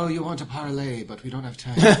 Okay. I know you want to parlay, but we don't have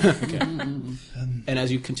time. Okay. And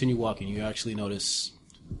as you continue walking, you actually notice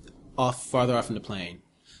farther off in the plain,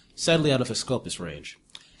 sadly out of Esclopus range,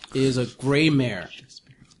 is a gray mare.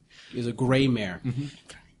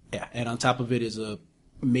 Yeah, and on top of it is a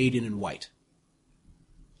maiden in white.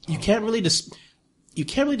 You can't really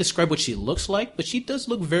describe what she looks like, but she does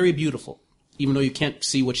look very beautiful, even though you can't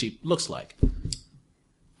see what she looks like.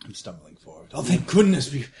 I'm stumbling forward. Oh, thank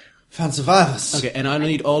goodness we found survivors. Okay, and I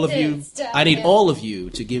need all of you. I need all of you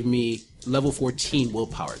to give me level 14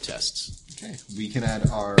 willpower tests. Okay, we can add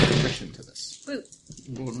our conviction to this. Woo.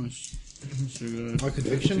 Bonus. Our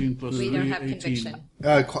conviction? 14 plus We don't 3, have 18. conviction,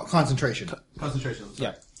 Concentration. Concentration.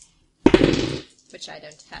 Yeah. which I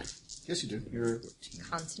don't have. Yes, you do. You're.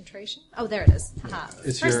 Concentration? Oh, there it is. Haha.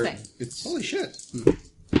 It's First your. thing. It's Holy shit.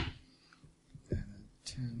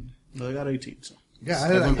 10. Well, I got 18, so. Yeah, I had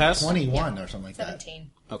Everyone like pass? 21 or something like that.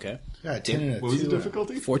 17. Okay. Yeah, 10 and a 2. What was the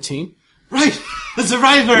difficulty? 14. Right, the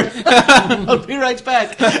survivor. I'll be right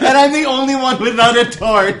back. And I'm the only one without a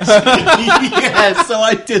torch. Yes, so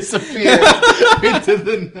I disappear into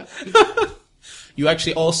the night. You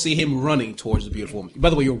actually all see him running towards the beautiful woman. By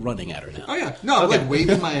the way, you're running at her now. Oh yeah, no, I'm like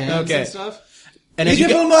waving my hands Okay. and stuff. And as you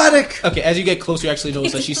get, Diplomatic! okay, as you get closer, you actually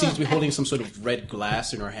notice that she seems to be holding some sort of red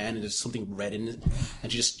glass in her hand, and there's something red in it,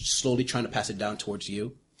 and she's just slowly trying to pass it down towards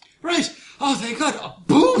you. Right. Oh, thank God. Oh,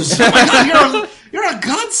 booze. Oh my God, you're a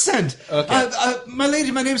godsend. Okay. My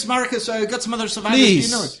lady, my name's Marcus. I got some other survivors. Please,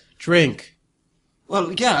 Do you know it? drink.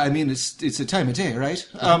 Well, yeah. I mean, it's a time of day, right?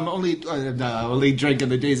 Only drink in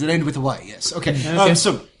the days that end with a Y. Yes. Okay.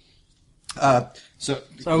 So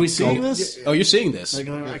Are we seeing this? Oh, you're seeing this.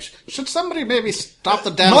 Should somebody maybe stop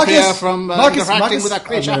the damn Marcus! here from interacting Marcus, with that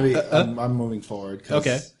creature? I'm moving forward. 'cause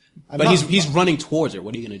Okay. I'm But not- he's running towards her.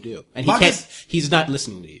 What are you going to do? And he's not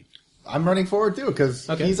listening to you. I'm running forward too because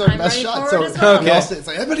Okay. he's our I'm best running shot. forward So as well. we all say, it's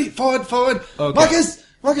like everybody forward. Okay.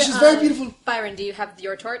 Marcus is very beautiful. Byron, do you have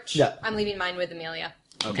your torch? Yeah. I'm leaving mine with Amelia.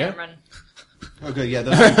 Okay. I'm running. okay, yeah,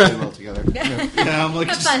 those work really well together. Yeah. Yeah, I'm like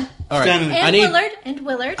Have just fun. All right. standing. And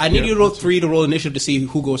Willard. I need you to roll 3 to roll initiative to see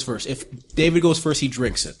who goes first. If David goes first, he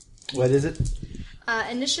drinks it. What is it?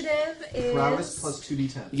 Initiative is... Prowess plus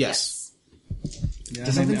 2d10. Yes. Yeah,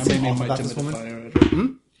 Does I may something seem name off my about this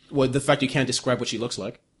Timid Well, the fact you can't describe what she looks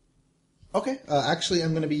like. Okay. Actually,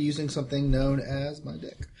 I'm going to be using something known as my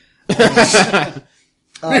dick.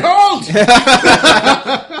 Behold!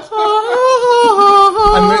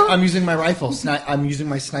 I'm using my rifle. I'm using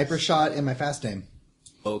my sniper shot and my fast aim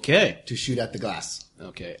Okay. to shoot at the glass.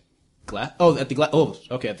 Okay. Glass? Oh, at the glass. Oh,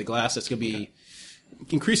 okay, at the glass. That's going to be...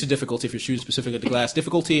 Increase the difficulty if you're shooting specifically at the glass.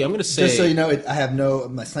 Difficulty, I'm going to say... Just so you know, I have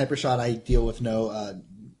my sniper shot. I deal with no.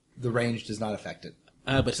 The range does not affect it.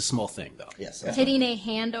 but it's a small thing, though. Yes. Hitting a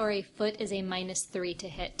hand or a foot is a -3 to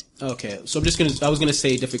hit. Okay, so I'm just going to... I was going to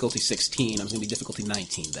say difficulty 16. I'm going to be difficulty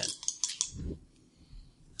 19 then.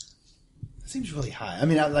 Seems really high. I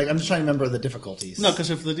mean, I'm just trying to remember the difficulties. No, because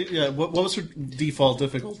if what was her default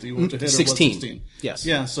difficulty? To hit her was 16. 16. Yes.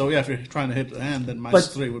 Yeah. So yeah, if you're trying to hit the hand, then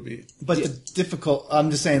 -3 would be. But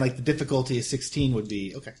I'm just saying, like the difficulty is 16 would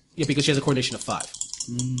be okay. Yeah, because she has a coordination of 5.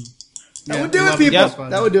 That would do it, 11 people. plus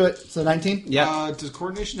 5. That would do it. So 19. Yeah. Does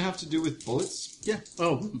coordination have to do with bullets? Yeah.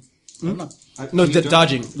 Oh. I'm not. No, You don't-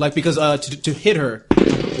 dodging. Like, because to hit her...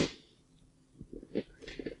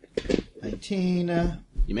 19.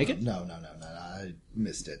 You make it? No. I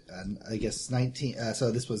missed it. I guess 19.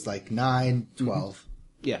 So this was like 9, 12.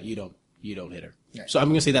 Yeah, you don't You don't hit her. Right. So I'm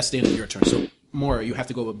going to say that's the end of your turn. So, Mora, you have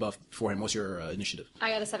to go above before him. What's your initiative?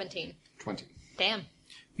 I got a 17. 20. Damn.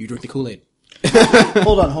 You drink the Kool-Aid.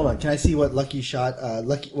 Hold on. Can I see what Lucky Shot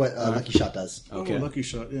Lucky Shot does? Okay. Oh, Lucky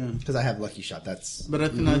Shot, yeah. Because I have Lucky Shot. That's But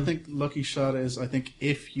I think Lucky Shot is,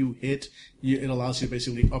 if you hit, it allows you to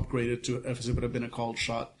basically upgrade it to if it would have been a called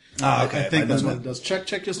shot. okay. I think that's what it does. Check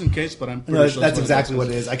just in case, but I'm pretty no, sure that's exactly what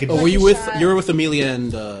it is. I could. Oh, were you with? You were with Amelia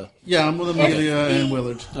and. Yeah, I'm with Amelia and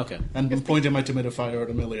Willard. Okay. And I'm pointing my timidifier at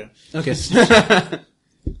Amelia. Okay.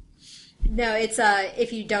 No, it's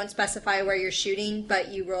if you don't specify where you're shooting, but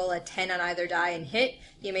you roll a 10 on either die and hit,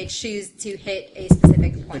 you may choose to hit a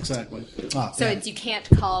specific point. Exactly. Ah, So yeah. you can't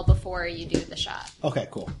call before you do the shot. Okay,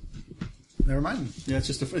 cool. Never mind. Yeah, it's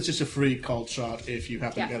just a free called shot if you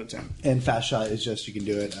happen to Yeah. get a 10. And fast shot is just you can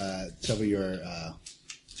do it. Cover your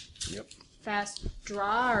Fast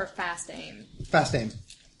draw or fast aim? fast aim.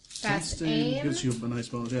 Fast aim. gives you a nice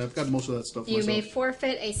bonus. Yeah, I've got most of that stuff You myself. may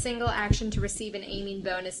forfeit a single action to receive an aiming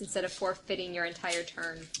bonus instead of forfeiting your entire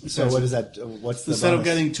turn. So what is that? What's the Instead of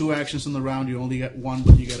bonus? getting 2 actions in the round, you only get 1,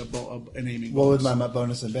 but you get an aiming What would bonus. my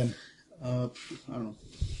bonus have been? I don't know.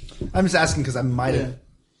 I'm just asking because I might have.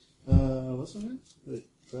 What's the name? Wait,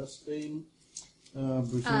 fast aim.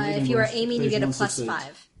 If you are aiming, you get a plus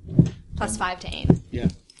 5. Plus 5 to aim. Yeah.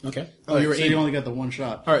 Okay. Oh, you were so you only get the 1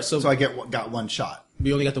 shot. All right. So So I got one shot.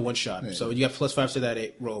 we only got the one shot. So you got +5 to that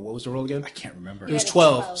 8 roll. What was the roll again? I can't remember. It was Yeah,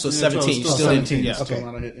 12. So Yeah, 17. You 12, still 17. didn't. Yeah. Okay. Still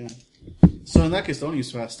not a hit, yeah. So in that case, don't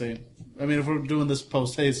use fast aim. I mean, if we're doing this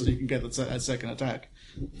post haste, so you can get that second attack.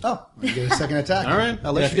 Oh, you get a second attack. All right.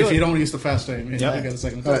 I'll let If you do you it. don't use the fast aim, you get a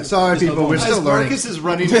second attack. All right, sorry, There's no people, we're bonus. still As learning. Marcus is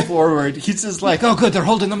running forward, he's just like, oh, good, they're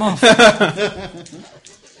holding them off.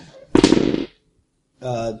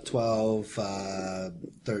 12,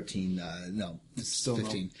 13, no, it's Still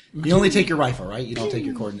 15. You only take your rifle, right? You don't take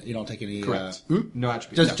your coordinate. You don't take any. Correct. No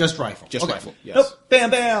attribute. Just rifle. Just Okay. rifle, yes. Nope. Bam,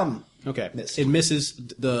 bam. Okay. Missed. It misses.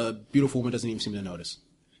 The beautiful woman doesn't even seem to notice.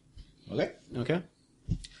 Okay. Okay.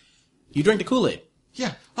 You drink the Kool-Aid.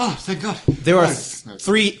 Yeah. Oh, thank God. There are Nice.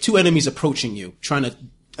 two enemies approaching you, trying to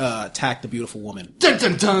attack the beautiful woman. Dun,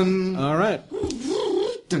 dun, dun. All right.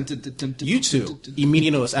 Dun, dun, dun, dun, dun, You dun, two dun, dun.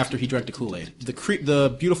 immediately notice after he drank the Kool-Aid.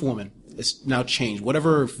 The beautiful woman is now changed.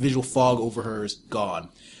 Whatever visual fog over her is gone.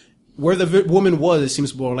 Where the woman was, it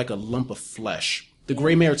seems more like a lump of flesh. The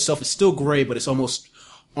gray mare itself is still gray, but it's almost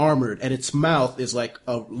armored, and its mouth is like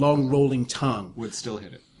a long rolling tongue. Would still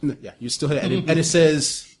hit it. Yeah, you still hit it, and it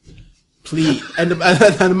says, "Please," and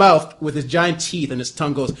the mouth with its giant teeth and its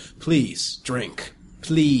tongue goes, "Please drink,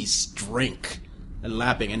 please drink," and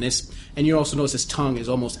lapping, and you also notice his tongue is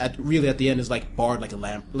almost at the end is like barred like a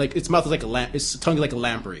lamp, like its mouth is like a lamp, its tongue is like a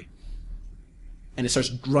lamprey, and it starts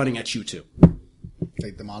running at you two,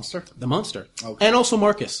 Like the monster. the monster, Okay. and also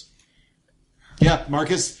Marcus. Yeah,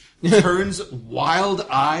 Marcus turns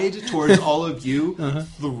wild-eyed towards all of you,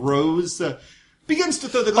 throws, begins to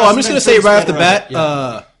throw the glass. Oh, I'm just and gonna then say turns right off the around.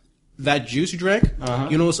 bat, that juice you drank, Uh-huh.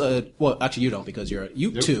 you notice, well, actually you don't because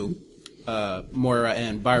you two, Moira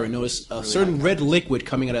and Byron notice a certain red liquid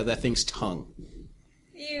coming out of that thing's tongue.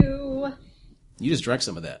 Ew. You just drank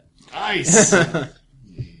some of that. Nice.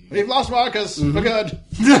 We've lost Marcus. We're good.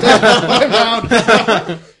 Put him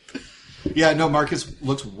down. Yeah, no, Marcus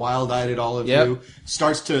looks wild-eyed at all of Yep. you.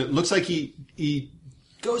 Looks like he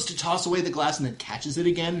goes to toss away the glass and then catches it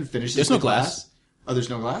again and finishes There's the no glass. Oh,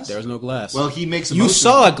 there's no glass? There's no glass. Well, he makes a You motion.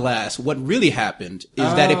 saw a glass. What really happened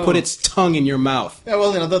is that it put its tongue in your mouth. Yeah,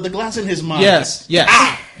 well, the glass in his mind. Yes. Yeah,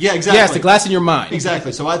 exactly. Yes, the glass in your mind.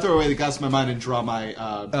 Exactly. So I throw away the glass in my mind and draw my...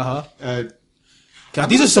 God,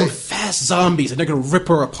 these are some gonna fast zombies, and they're gonna rip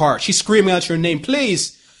her apart. She's screaming out your name,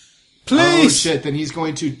 please, Oh, please. shit. Then he's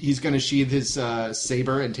going to sheathe his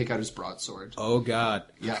saber and take out his broadsword. Oh God.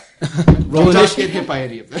 Yeah. Roll Don't initiative. get hit by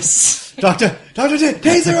any of this. Doctor, taser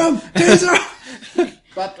him, taser him,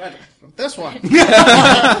 But this one.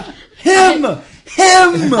 him.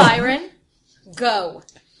 Byron, go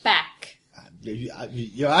back.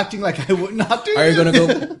 You're acting like I would not do. Are you that.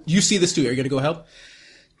 gonna go? You see this too. Are you gonna go help?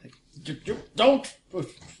 Don't.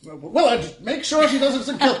 Willard, make sure she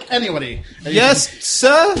doesn't kill anybody. And Yes,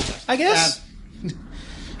 sir. I guess.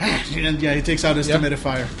 And yeah, he takes out his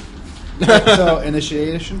humidifier. So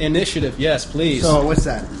initiation. Initiative. Yes, please. So what's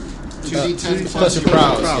that? 2d10 plus your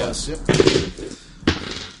prowess. Yes. Yep.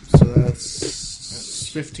 So that's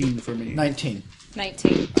 15 for me. 19.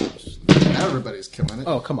 19. Now everybody's killing it.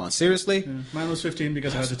 Oh, come on. Seriously? Mine was 15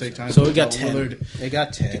 because I had to take time. So to we got tell 10. Willard They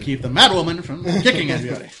got 10. to keep the mad woman from kicking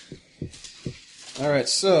everybody. All right.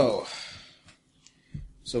 So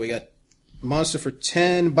we got monster for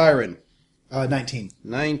 10. Byron. 19.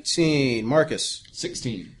 19. Marcus.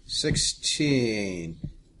 16. 16.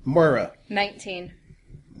 Moira. 19.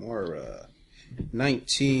 Moira.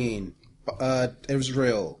 19.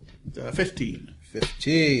 Israel. 15.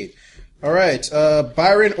 15. All right.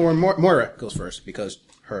 Byron or Moira goes first because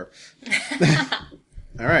her.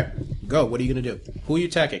 All right. Go. What are you going to do? Who are you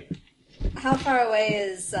attacking? How far away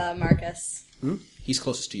is Marcus? He's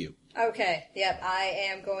closest to you. Okay. Yep.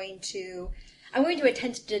 I'm going to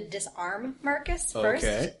attempt to disarm Marcus first.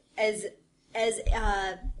 Okay. As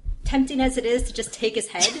tempting as it is to just take his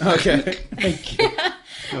head. Okay.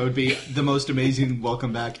 That would be the most amazing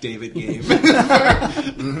welcome back David game.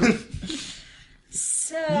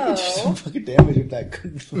 So Fucking damage if that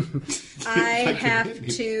couldn't. I have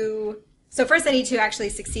to. So first, I need to actually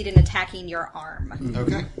succeed in attacking your arm.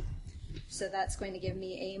 Okay. So that's going to give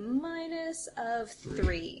me a minus of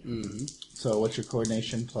 3. So what's your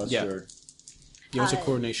coordination plus Yeah. your? Yeah, what's your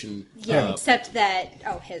coordination? Yeah, except that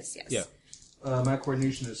his yes. Yeah. My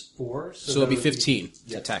coordination is 4. So it'll be 15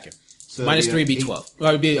 to attack him. So Minus it'd 3 be 12. Well,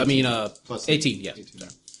 it'd be, plus 18, yeah. 18.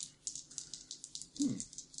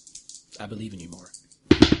 I believe in you more.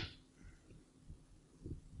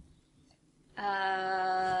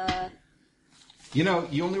 You know,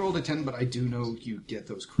 you only rolled a 10, but I do know you get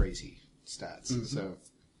those crazy stats. So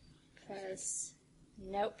Plus,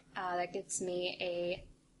 nope. That gets me a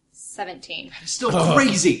 17. it's still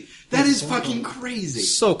crazy. That is fucking crazy.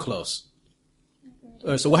 So close.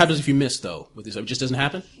 So what happens if you miss, though? With this, it just doesn't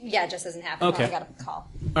happen? Yeah, it just doesn't happen. Okay. I got a call.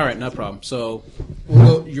 All right, no problem. So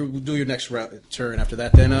we'll do your next turn after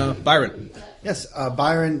that. Then Byron. Yes,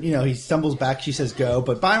 Byron. You know, he stumbles back. She says go,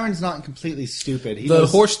 but Byron's not completely stupid. He The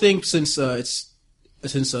knows- horse thing, since Marcus?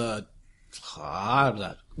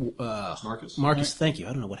 Marcus, thank you.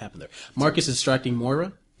 I don't know what happened there. Marcus is distracting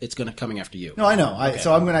Moira. It's coming after you. No, I know.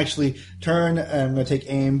 So I'm going to actually turn and I'm going to take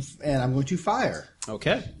aim and I'm going to fire.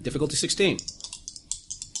 Okay. Difficulty 16.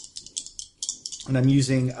 And I'm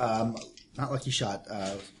using not lucky shot,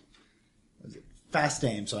 fast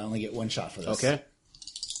aim. So I only get one shot for this. Okay.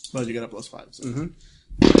 Well, you got a plus 5. So.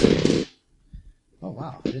 Oh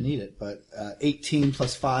wow, I didn't need it, but 18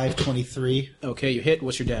 plus 5, 23. Okay, you hit.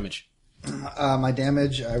 What's your damage? My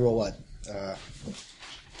damage, I roll what?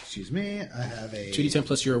 Excuse me, I have a 2d10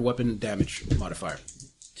 plus your weapon damage modifier.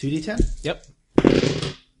 2d10. Yep. I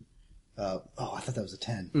thought that was a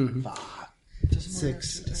 10. Fuck.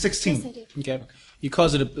 16. Okay. You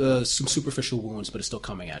cause it some superficial wounds, but it's still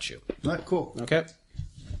coming at you. All right, cool. Okay.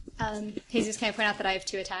 Jesus, can I point out that I have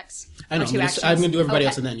 2 attacks? I know. Or 2 actions? I'm going to do everybody Okay.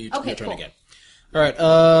 else, and then your turn cool. again. All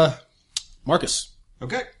right. Marcus.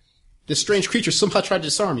 Okay. This strange creature somehow tried to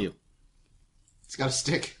disarm you. It's got a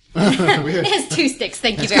stick. It has 2 sticks.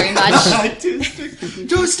 Thank you very much. 2 sticks.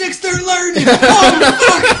 2 sticks, they're learning!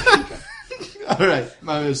 Oh, fuck! Alright, I'm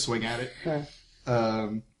going to swing at it.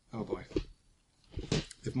 Oh boy.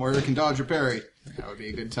 If Moira can dodge or parry, that would be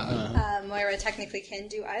a good time. Moira technically can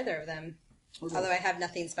do either of them, although I have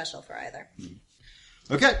nothing special for either.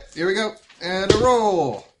 Okay, here we go. And a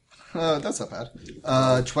roll. That's not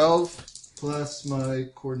bad. 12 plus my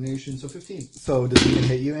coordination, so 15. So does it even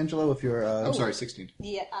hit you, Angelo, if you're I'm sorry, 16.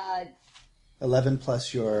 Yeah, 11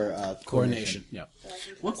 plus your Coordination. Yeah.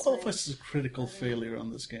 What qualifies as a critical failure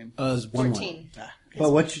on this game? It's 1-1. 14.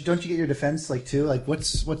 But don't you get your defense like 2? Like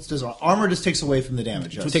what's does armor just takes away from the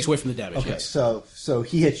damage? So it takes away from the damage. Okay, Yes. so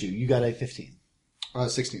he hit you. You got a 15.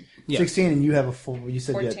 16. Yeah. 16, and you have a full. You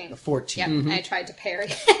said you 14. had a 14. Yep, I tried to parry.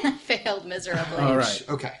 Failed miserably. All right.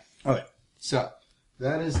 Okay. All right. So,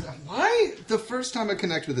 that is... Why the first time I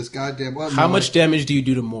connect with this goddamn... Well, How no, much damage do you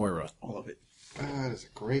do to Moira? All of it. That is a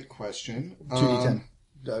great question. 2d10.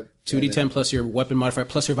 2d10 plus your weapon modifier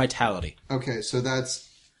plus your vitality. Okay, so that's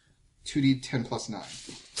 2d10 plus 9.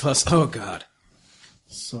 Plus, oh god.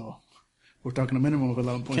 So, we're talking a minimum of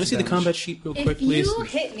 11 points. Can I see the damage. combat sheet real quick, If please? you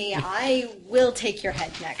hit me, I will take your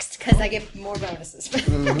head next, because I get more bonuses.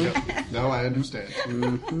 No, I understand.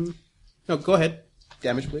 No, go ahead.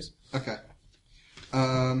 Damage, please. Okay.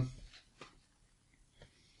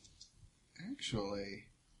 Actually...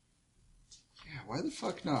 Yeah, why the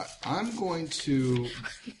fuck not? I'm going to...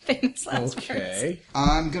 Famous last words. Okay.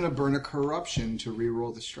 I'm going to burn a corruption to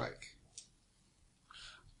reroll the strike.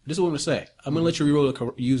 This is what I'm going to say. I'm going to let you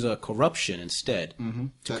reroll use a corruption instead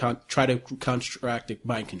to try to counteract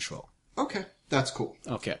mind control. Okay, that's cool.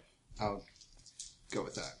 Okay. I'll go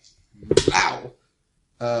with that. Ow!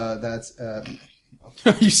 That's Are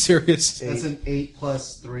you serious? That's an 8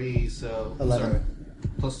 plus 3, so... 11. Sorry.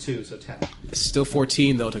 Plus 2, so 10. It's still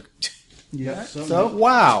 14 though. Yeah. So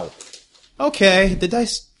Wow. Okay. The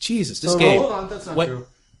dice. Jesus. This game. Hold on, that's not What? true.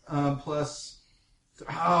 Plus...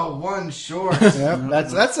 Oh, 1 short. yeah,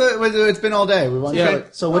 that's it's been all day. We want Yeah.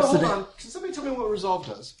 So what's hold the on. Can somebody tell me what resolve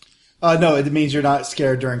does? No, it means you're not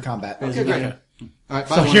scared during combat. Okay, great. All right,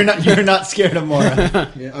 So you're not scared of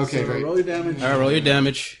Mora. Okay, great. Roll your damage. All right, roll your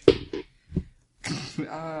damage.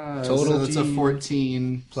 Total. So that's a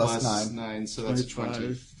 14 Plus plus 9. 9, so that's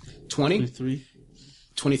 20. 20? 23.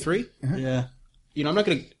 23? Yeah. You know, I'm not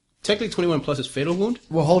going to... Technically, 21 plus is fatal wound,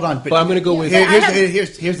 Well, hold on. but I'm going to go with...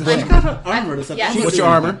 Here's the thing. Armor. Does that Yes. What's your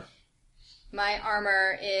armor? My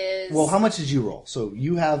armor is Well, how much did you roll? So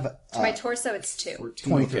you have to my torso. It's 2.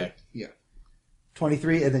 23. Okay. Yeah.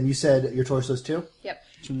 23, and then you said your torso's 2? Yep.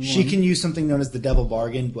 She can use something known as the Devil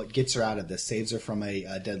Bargain. What gets her out of this saves her from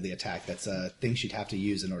a deadly attack. That's a thing she'd have to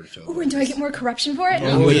use in order to Oh, avoid. and do I get more corruption for it?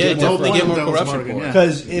 Oh, yeah, definitely get more Devil's corruption Bargain, for it. yeah.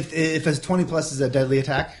 Because if a 20 plus is a deadly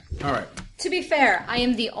attack, All right. To be fair, I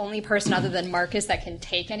am the only person other than Marcus that can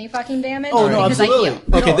take any fucking damage. Oh, no, because absolutely. I heal.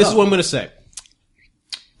 Okay, No, this no. is what I'm going to say.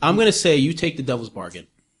 I'm going to say you take the Devil's Bargain.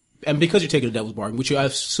 And because you're taking the Devil's Bargain, which I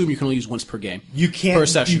assume you can only use once per game. you can't Per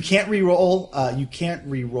session. you can't re-roll. You can't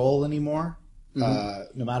re-roll anymore, no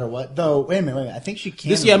matter what. Though, wait a minute. I think she can.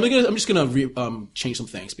 This, yeah, I'm just gonna change some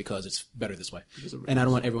things because it's better this way, and I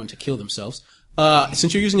don't want everyone to kill themselves.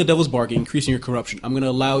 Since you're using a Devil's Bargain, increasing your corruption, I'm gonna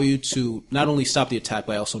allow you to not only stop the attack,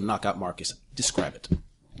 but also knock out Marcus. Describe it.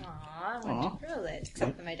 Aw, I want to roll it.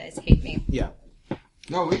 Except that my dice hate me. Yeah.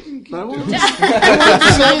 No, we can keep doing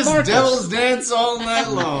Marcus. Devil's Dance all night I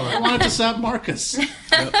long. wanted to stab Marcus.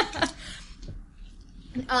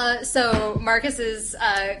 So Marcus is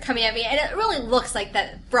coming at me, and it really looks like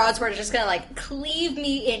that broadsword is just gonna like cleave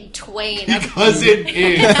me in twain. Because it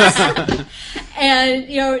is. And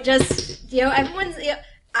just everyone's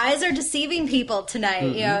eyes are deceiving people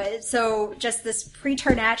tonight. So just this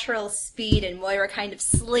preternatural speed, and Moira kind of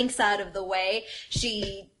slinks out of the way.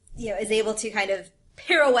 She is able to kind of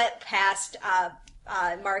pirouette past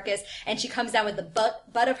Marcus, and she comes down with the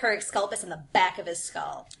butt of her Exculpus in the back of his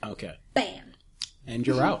skull. Okay. Bam. And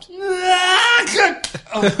you're out.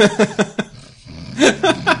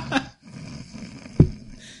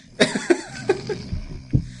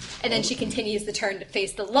 And then she continues the turn to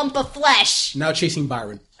face the lump of flesh. Now chasing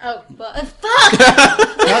Byron. Oh, well, fuck!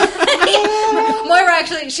 Moira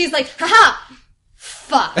actually, she's like, haha!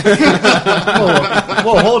 Fuck.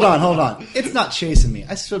 Whoa, hold on. It's not chasing me.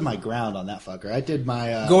 I stood my ground on that fucker. I did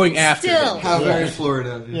my Going after Still. him. How very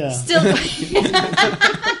Florida of you. Yeah.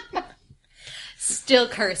 Still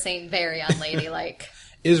cursing, very unladylike.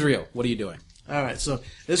 Israel, what are you doing? All right, so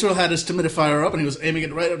Israel had his timidifier up, and he was aiming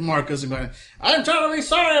it right at Marcus and going, I'm totally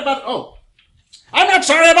sorry about... Oh, I'm not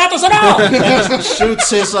sorry about this at all! Shoots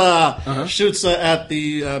his, shoots at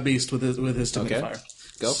the beast with his timidifier. Okay.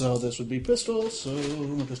 Go. So this would be pistol, so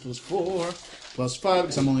my pistol is 4 plus 5,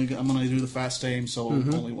 because I'm going to do the fast aim, so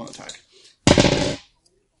only one attack.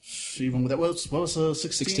 Even with that, what was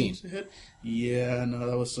 16 to hit? Yeah, no,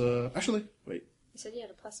 that was, actually, wait. You said you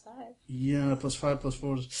had a +5. Yeah, plus 5, plus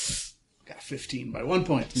 4 got 15 by 1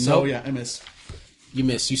 point. So, Nope. yeah, I miss. You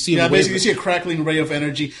miss. You see Yeah, the wave. basically, you see a crackling ray of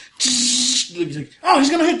energy. He's like, oh,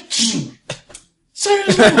 he's gonna hit.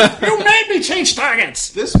 Seriously, you made me change targets.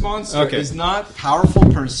 This monster Okay. is not powerful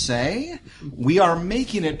per se. We are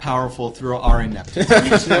making it powerful through our ineptitude.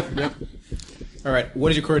 Yep. All right.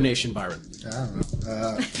 What is your coordination, Byron? I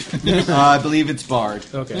don't know. I believe it's barred.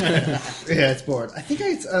 Okay. Yeah, it's bored. I think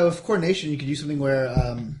with coordination, you could do something where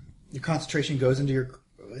your concentration goes into your.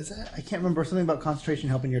 Is that? I can't remember something about concentration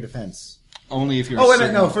helping your defense. Only if you're. Oh wait a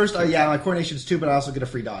minute, certain- no. First, yeah, my coordination is 2, but I also get a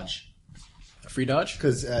free dodge A free dodge?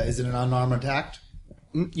 because is it an unarmed attack?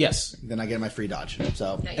 Yes. Then I get my free dodge.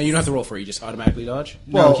 So. Nice. And you don't have to roll for it. You just automatically dodge?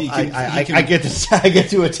 Well, he can- I he can- get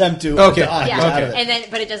to attempt to. Okay. dodge Yeah, out of it. and then,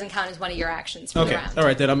 but it doesn't count as one of your actions for the Okay. round. All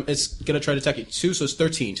right. Then it's going to try to attack you. 2, so it's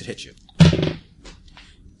 13 to hit you.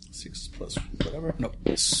 6 plus whatever. No.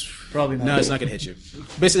 It's, Probably not. no, it's not going to hit you.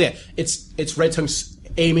 Basically, yeah, it's Red Tongue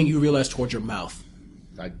aiming, you realize, towards your mouth.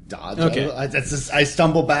 I dodge. Okay. I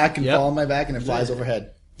stumble back and Yep. fall on my back, and it flies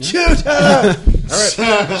overhead. Shoot her!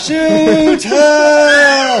 Shoot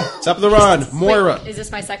her! Top of the round. Moira. Wait, is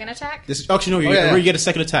this my second attack? This, actually, no, yeah. you get a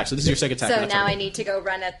second attack, so this is your second attack. So That's now all. I need to go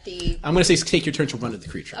run at the. I'm going to say take your turn to run at the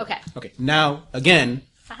creature. Okay. Okay. Now, again,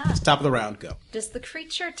 Aha. it's top of the round, go. Does the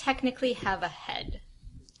creature technically have a head?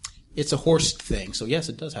 It's a horse thing, so yes,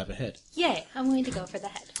 it does have a head. Yay! I'm going to go for the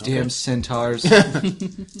head. Damn centaurs.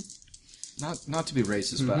 Not to be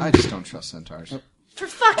racist, but I just don't trust centaurs. For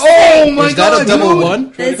fuck's sake! my Is that a double one?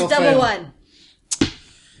 That's critical double fail. one.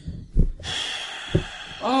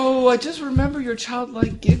 Oh, I just remember your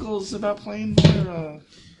childlike giggles about playing Moira.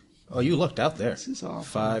 Oh, you lucked out there. This is awful.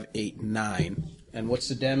 5, 8, 9. And what's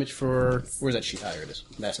the damage for... Where's that sheet? Ah, here it is.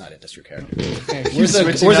 That's not it. That's your character. Where's the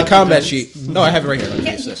switching Where's the up combat the sheet? No, I have it right here. Let me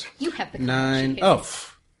Yeah, use this. you have the 9. sheet. Oh. pff.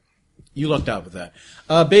 You lucked out with that.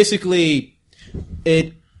 Basically,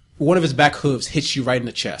 one of his back hooves hits you right in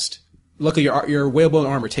the chest. Luckily, your whalebone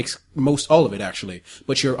armor takes all of it, actually,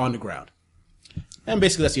 but you're on the ground. And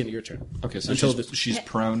basically, that's the end of your turn. Okay, so Until she's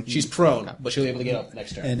prone. She's prone, but she'll be able to get up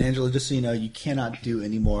next turn. And Angela, just so you know, you cannot do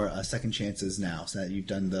any more second chances now, so that you've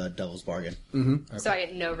done the devil's bargain. So I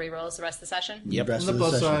get no rerolls the rest of the session? Yep. Rest On the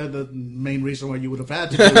of the plus session. side, the main reason why you would have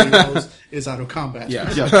had to do rerolls is out of combat. Yeah.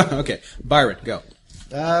 Okay. Byron, go.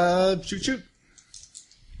 Shoot.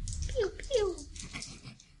 Pew, pew.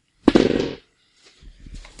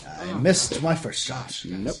 I missed my first shot.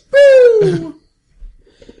 Nope.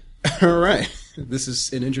 All right. This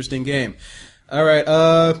is an interesting game. All right.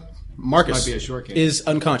 Marcus Might be a short game. is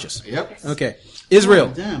unconscious. Yep. Okay. Israel.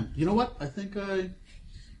 Oh, damn. You know what? I think I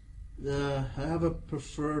have a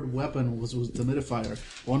preferred weapon was dehumidifier.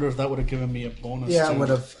 Wonder if that would have given me a bonus. Yeah, I to- would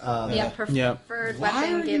have. Yeah, preferred Yeah. weapon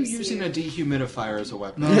Why are you gives using a dehumidifier as a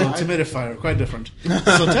weapon? No, humidifier, quite different.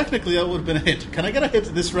 So technically, that would have been a hit. Can I get a hit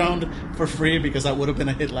this round for free because that would have been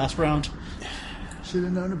a hit last round? Should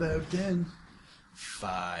have known about it then.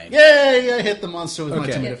 Fine. Yay! I hit the monster with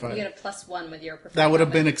Okay. my you humidifier. get a +1 with your preferred That would have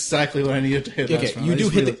weapon. been exactly what I needed to hit Okay, last round. you I do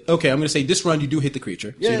just hit really- the. Okay, I'm going to say this round you do hit the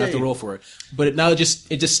creature, so you don't have to Yay. roll for it. But now it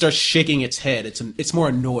just starts shaking its head. It's more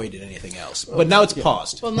annoyed than anything else. But now it's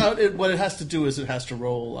paused. Well, no, what it has to do is it has to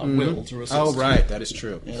roll will to resist. Oh right, that is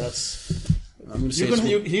true. Yeah, that's... I'm going to say You can,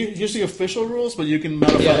 it's- here's the official rules, but you can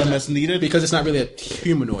modify Yeah, them as needed. because it's not really a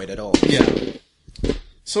humanoid at all. Yeah.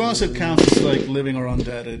 So long as it counts as like living or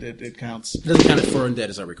undead, it counts. It doesn't count as for undead,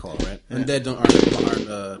 as I recall, right? Undead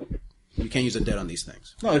aren't you can't use undead on these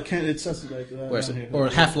things. No, it can't. It says like Where is it? Or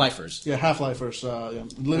half-lifers. Yeah, half-lifers. Yeah,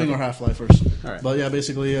 living or half-lifers. All right. But yeah,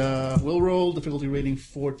 basically, will roll difficulty rating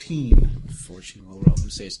 14. 14 will roll. I'm going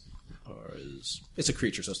to say it's a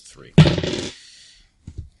creature, so it's 3.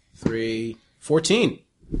 3. 14.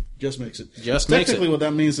 Just makes it. Just makes Technically, it. what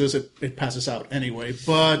that means is it passes out anyway.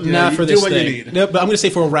 But Not you for do this what thing. you need. No, but I'm going to say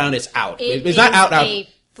for a round it's out. It It's not is out. a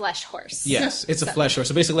flesh horse. Yes, it's a flesh horse.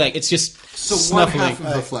 So basically, like, it's just So one snuffling. half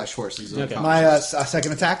of the flesh horses. Okay. My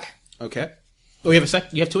second attack. Okay. Oh, you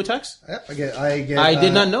have 2 attacks? Yep, I get. I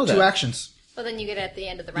did not know that. 2 actions. Well, then you get it at the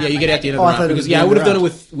end of the round. Yeah, you like get it I at the end did. of the I round. thought it Because, was yeah, I the would have end done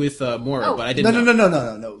of it with Mora, Oh. but I didn't No,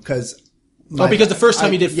 know. no. Because. Because the first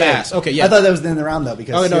time you did fast. Okay, yeah. I thought that was the end of the round though.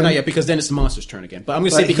 Because Oh, no, not yet, because then it's the monster's turn again. But I'm going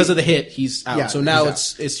to say But because he- of the hit, he's out. Yeah, So now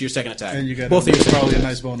he's it's your second attack. And you get both of your probably a second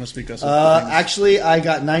nice attacks. bonus because of the things. Actually, I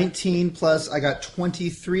got 19 plus. I got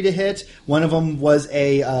 23 to hit. One of them was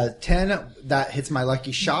a 10 that hits my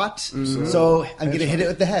lucky shot. So I'm going to hit it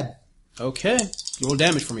with the head. Okay. Roll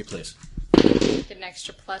damage for me, please. Get an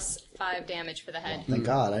extra +5 damage for the head. Thank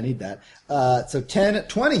God, I need that. So 10,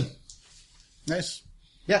 20. Nice.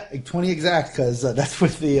 Yeah, 20 exact because that's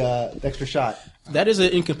with the extra shot. That is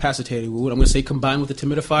an incapacitating wound. I'm going to say combined with the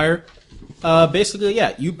timidifier. Basically,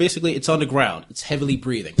 yeah, it's on the ground. It's heavily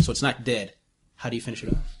breathing, so it's not dead. How do you finish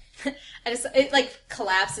it off? It like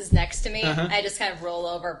collapses next to me. I just kind of roll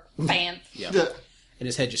over, bam. Yeah. And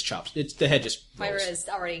his head just chops. The head just rolls. Myra is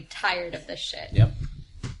already tired of this shit. Yep.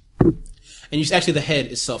 And actually the head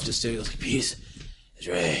itself just still like, peace.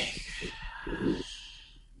 Drake.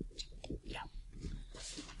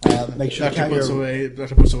 Make sure to Doctor count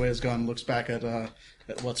puts your... away his gun, looks back at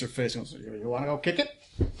what's her face, and goes, "You want to go kick it?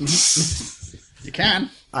 You can."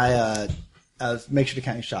 I make sure to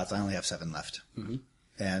count your shots. I only have 7 left.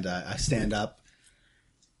 And I stand up.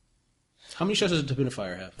 How many shots does a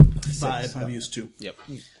timidifier have? 5. I've used 2. Yep.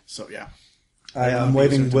 So yeah. I'm be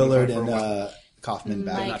waving using Willard 25 for a and while. Kaufman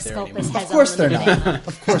back. My there Exculpus anymore. has Of course they're unlimited not. ammo.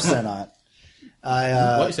 Of course they're not.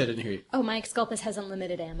 What you said, I didn't hear you. Oh, my Exculpus has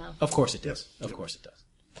unlimited ammo. Of course it does. Of course it does.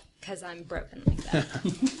 Because I'm broken like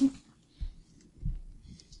that.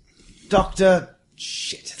 Doctor...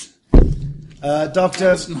 Shit.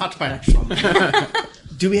 Doctor, It's not by accident.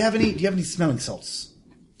 do you have any smelling salts?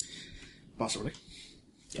 Possibly.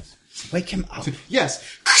 Yes. Wake him up.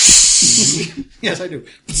 Yes. Yes, I do.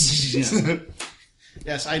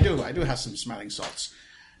 Yes, I do. I do have some smelling salts.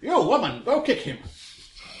 You woman, go kick him.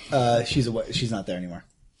 She's away. She's not there anymore.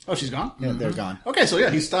 Oh, she's gone? Yeah, they're gone. Okay, so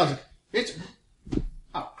yeah, he stops. It's...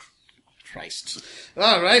 Oh, Christ.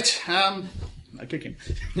 All right, I kick him.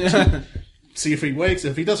 See if he wakes.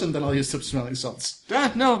 If he doesn't, then I'll use some smelling salts.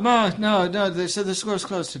 No. They said the store's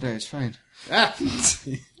closed today. It's fine. Ah.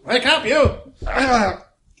 Wake up, you!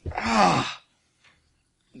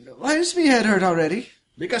 Why does my head hurt already?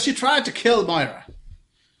 Because you tried to kill Moira.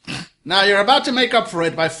 Now you're about to make up for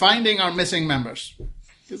it by finding our missing members.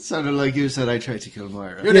 It sounded like you said I tried to kill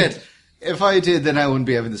Moira. You did. If I did, then I wouldn't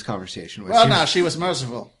be having this conversation with Well, you. now, she was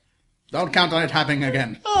merciful. Don't count on it happening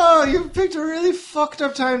again. Oh, you picked a really fucked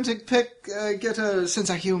up time to get a sense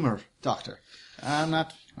of humor, Doctor. I'm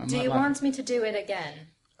not Do you want me to do it again?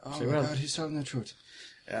 Oh my God, he's telling the truth.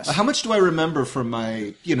 Yes. How much do I remember from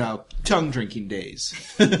my, tongue drinking days?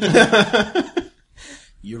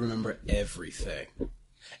 You remember everything.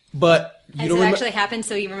 But you Has don't it remember. actually happened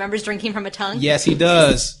so he remembers drinking from a tongue? Yes, he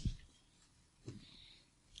does.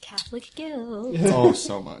 Catholic guilt. Oh,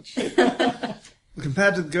 so much.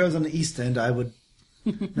 Compared to the girls on the East End, I would...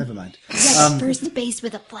 Never mind. First base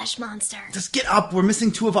with a flesh monster. Just get up. We're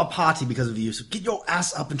missing 2 of our party because of you, so get your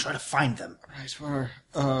ass up and try to find them. Right,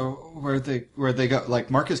 where they go? Like,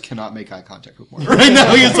 Marcus cannot make eye contact with Moira right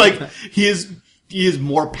now. He's like, he is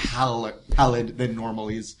more pallid than normal.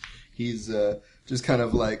 He's just kind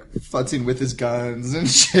of like futzing with his guns and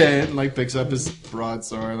shit, and like picks up his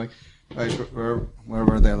broadsword. Like, right, where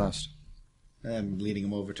were they last? I'm leading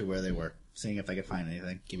them over to where they were, seeing if I could find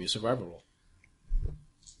anything. Give me a survival roll.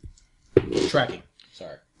 Tracking.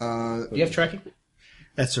 Sorry. Do you have tracking?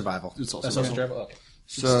 That's survival. It's also That's also survival? Okay.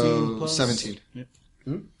 so plus- 17. Yep.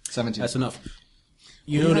 17. That's enough.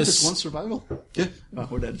 You You have notice... this one survival? Yeah. Oh,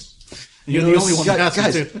 we're dead. You're the only one that has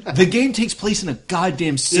Guys, it, too. the game takes place in a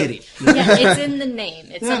goddamn city. Yeah, it's in the name.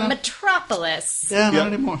 It's Yeah. a metropolis. Yeah, Yep. not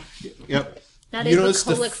anymore. Yep. Not You a notice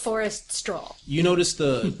the bucolic forest stroll. You notice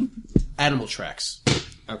the animal tracks.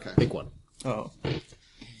 Okay. Big one. Oh.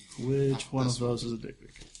 Which one of those is a dick pic?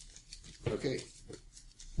 Okay.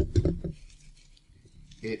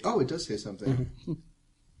 It does say something. I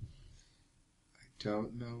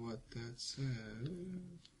don't know what that says.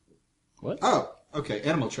 What? Oh, okay.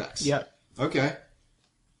 Animal tracks. Yeah. Okay.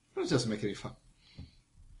 But it doesn't make any fun.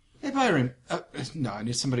 Hey, Byron. No, I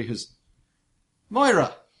need somebody who's...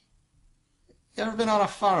 Moira! You ever been on a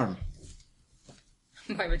farm?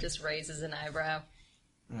 Moira just raises an eyebrow.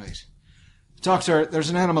 Right. Doctor,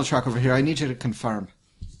 there's an animal track over here. I need you to confirm.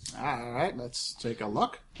 All right, let's take a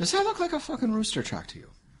look. Does that look like a fucking rooster track to you?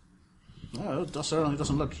 Oh, it certainly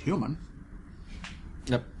doesn't look human.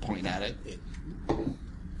 Point at it.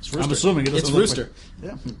 It's rooster. I'm assuming it doesn't It's look rooster.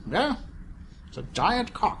 Like, yeah. It's a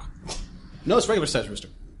giant cock. No, it's regular size rooster.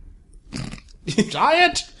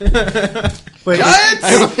 Giant? Wait, Yeah,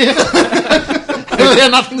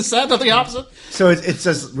 nothing to say, nothing opposite. so it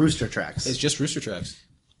says rooster tracks. It's just rooster tracks.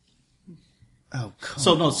 Oh, come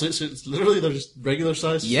So, no, so it's literally they're just regular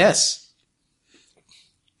sized Yes.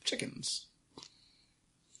 chickens.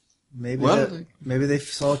 Maybe What? maybe they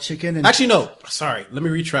saw a chicken and Actually, no. Sorry. Let me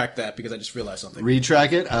retract that because I just realized something.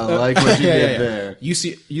 Retrack it? I like what you did there. You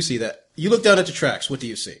see that. You look down at the tracks. What do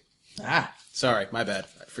you see? Ah. Sorry, my bad.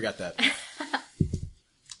 I forgot that.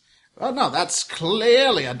 Oh, no, that's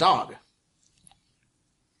clearly a dog.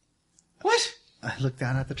 What? I look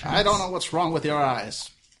down at the tracks. I don't know what's wrong with your eyes.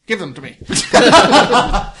 Give them to me.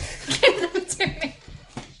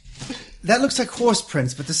 That looks like horse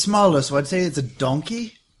prints, but they're smaller, so I'd say it's a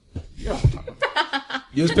donkey. You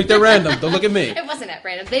just picked at random. Don't look at me. It wasn't at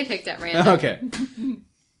random. They picked at random. Okay.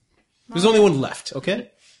 There's only one left,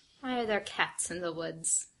 okay? Why are there cats in the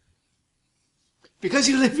woods? Because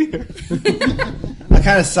you live here. I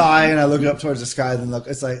kind of sigh and I look up towards the sky. Then look,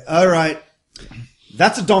 it's like, all right,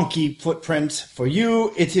 that's a donkey footprint. For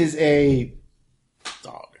you, it is a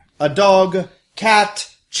dog,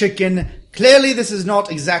 cat, chicken. Clearly, this is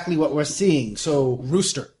not exactly what we're seeing. So,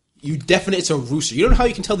 Rooster. It's a rooster. You don't know how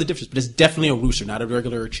you can tell the difference, but it's definitely a rooster, not a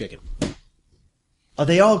regular chicken. are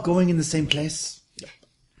they all going in the same place?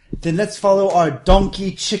 Then let's follow our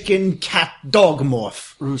donkey, chicken, cat, dog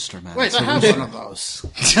morph. Rooster, man. Wait, I have one of those.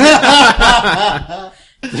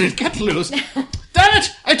 Did it get loose? Damn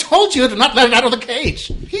it! I told you to not let it out of the cage.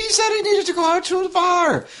 He said he needed to go out to a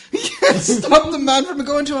bar. He can't stop the man from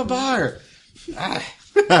going to a bar.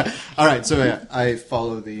 All right, so yeah, I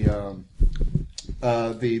follow the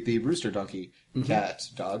rooster, donkey, cat,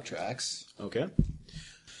 dog tracks. Okay.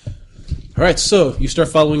 All right, so you start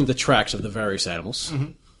following the tracks of the various animals.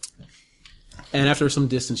 Mm-hmm. And after some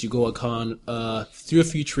distance, you go through a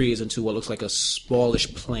few trees into what looks like a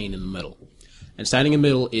smallish plain in the middle. And standing in the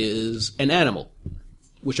middle is an animal,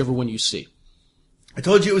 whichever one you see. I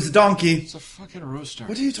told you it was a donkey. It's a fucking rooster.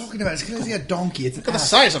 What are you talking about? It's clearly a donkey. It's an Look at the ass.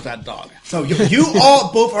 size of that dog. So you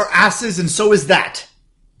all both are asses, and so is that.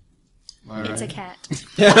 All It's a right.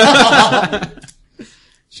 cat.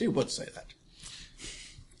 She would say that.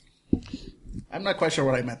 I'm not quite sure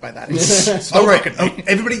what I meant by that. It's All right, look at me.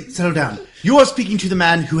 everybody, settle down. You are speaking to the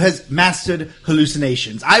man who has mastered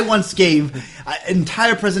hallucinations. I once gave an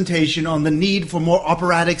entire presentation on the need for more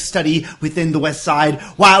operatic study within the West Side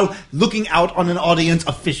while looking out on an audience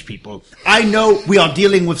of fish people. I know we are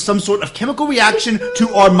dealing with some sort of chemical reaction to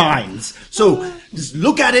our minds. So just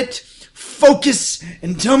look at it, focus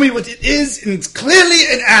and tell me what it is, and it's clearly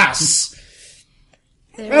an ass.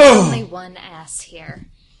 There is only one ass here.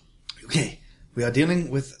 Okay, we are dealing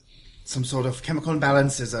with some sort of chemical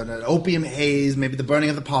imbalance. There's an opium haze, maybe the burning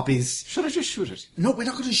of the poppies. Should I just shoot it? No, we're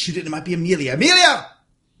not going to shoot it. It might be Amelia. Amelia!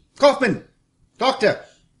 Kaufman! Doctor!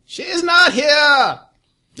 She's not here,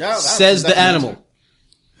 says the animal.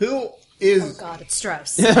 Who Oh is... God, it's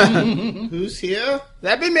Strauss. Who's here?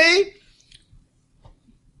 That be me.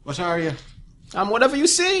 What are you? I'm whatever you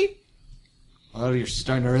see. Oh, you're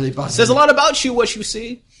starting to really buzz. Says a lot about you, what you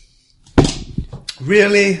see.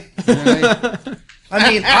 Really? I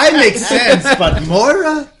mean, I make sense, but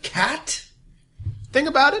Moira? Cat? Think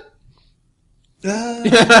about it. No!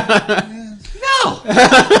 No,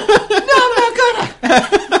 I'm not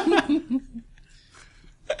gonna!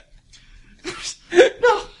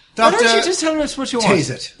 No! Doctor, Why don't you just tell us what you want? tase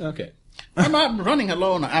it. Okay. I'm running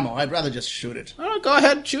low on ammo. I'd rather just shoot it. All right, go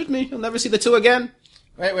ahead, shoot me. You'll never see the two again.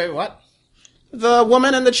 Wait, what? The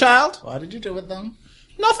woman and the child. What did you do with them?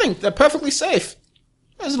 Nothing. They're perfectly safe.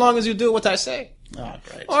 As long as you do what I say. Oh,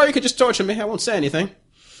 great. Or you could just torture me. I won't say anything.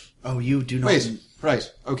 Oh, you do not... Wait, right.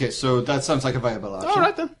 Okay, so that sounds like a viable option. All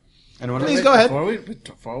right, then. And what Please go ahead.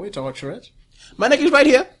 Before we torture it. My neck is right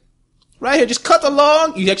here. Right here. Just cut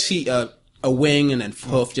along. You actually see a wing and then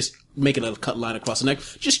hoof. Just making a cut line across the neck.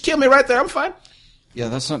 Just kill me right there. I'm fine. Yeah,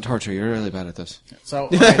 that's not torture. You're really bad at this. So,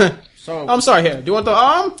 okay, so I'm sorry here. Do you want the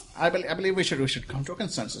arm? I believe we should come to a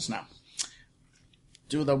consensus now.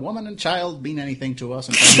 Do the woman and child mean anything to us?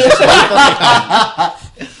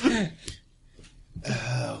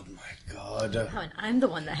 Oh, my God. Oh, and I'm the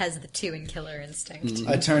one that has the two and killer instinct.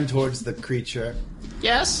 I turn towards the creature.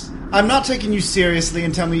 Yes. I'm not taking you seriously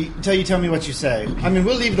until you tell me what you say. I mean,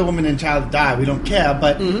 we'll leave the woman and child die. We don't care.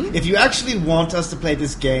 But if you actually want us to play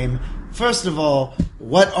this game, first of all,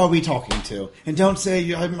 what are we talking to? And don't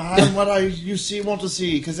say I'm what want to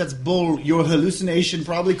see, because that's bull. Your hallucination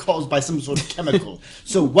probably caused by some sort of chemical.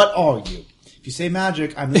 So what are you? If you say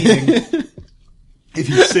magic, I'm leaving. If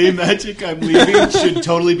you say magic, I'm leaving, should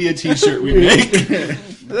totally be a t-shirt we make.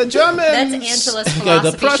 The Germans. That's Angela's Okay,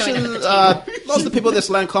 philosophy the Prussians. showing up at the Most of the people of this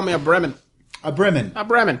land call me a Bremen. A Bremen. A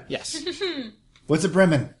Bremen. Yes. What's a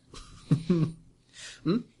Bremen?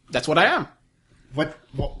 That's what I am. What?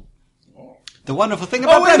 The wonderful thing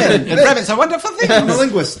about wait a Bremen. minute. And Bremen's a wonderful thing. I'm a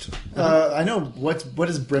linguist. I know what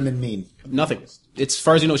does Bremen mean. Nothing. It's, as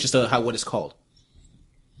far as you know, it's just what it's called.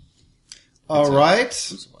 All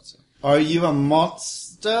right. Are you a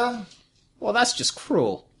monster? Well, that's just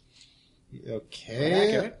cruel.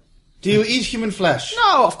 Okay. Do you eat human flesh?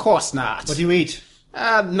 No, of course not. What do you eat?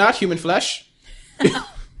 Not human flesh.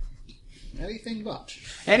 Anything but.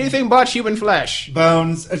 Anything but human flesh.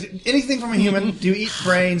 Bones? Anything from a human? Do you eat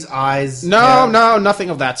brains, eyes? No, hair? no, nothing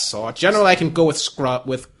of that sort. Generally, I can go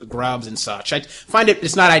with grubs and such. I find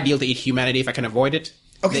it's not ideal to eat humanity if I can avoid it.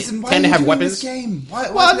 Okay, They then why tend are to you have doing weapons. this game? Why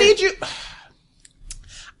Well,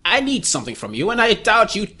 I need something from you, and I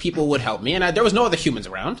doubt you people would help me, and there was no other humans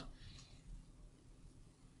around.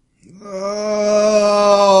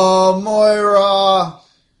 Oh, Moira.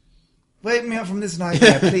 Wake me up from this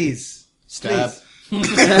nightmare, please. Stab.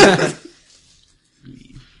 Please.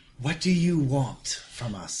 What do you want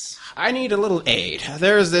from us? I need a little aid.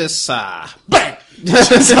 There's this, Bang!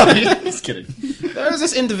 Sorry, just kidding. there's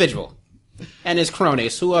this individual and his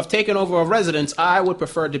cronies who have taken over a residence I would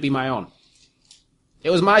prefer to be my own. It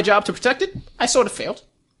was my job to protect it. I sort of failed,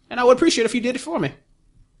 and I would appreciate if you did it for me.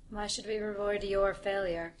 Why should we reward your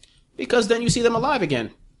failure? Because then you see them alive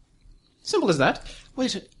again. Simple as that.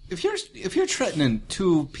 Wait, if you're threatening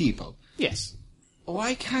two people, Yes.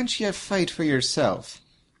 why can't you fight for yourself?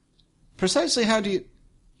 Precisely how do you...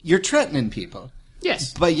 You're threatening people,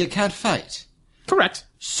 Yes. but you can't fight. Correct.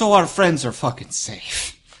 So our friends are fucking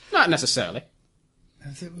safe. Not necessarily.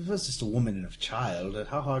 If it was just a woman and a child,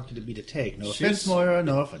 how hard could it be to take? No offense, Moira,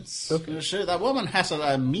 no offense. Sure, that woman has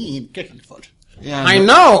a mean kicking foot. Yeah, I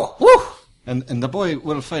know. Woo. And the boy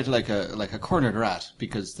will fight like a cornered rat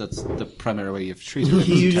because that's the primary way you've treated him.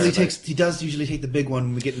 He does usually take the big one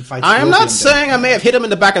when we get in fights. I am with not him, saying I may have hit him in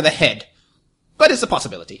the back of the head, but it's a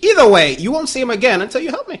possibility. Either way, you won't see him again until you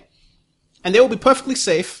help me. And they will be perfectly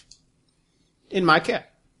safe in my care.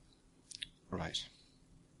 Right.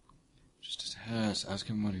 Just ask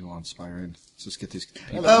him what he wants, Byron. Let's just get these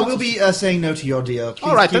people. We'll be saying no to your deal. Please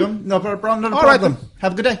All right, keep then. him. No problem. Not a All right, problem.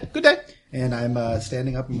 Have a good day. Good day. And I'm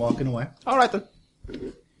standing up and walking away. All right, then.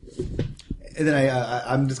 And then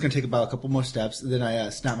I'm just gonna take about a couple more steps. And then I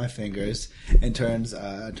snap my fingers and turn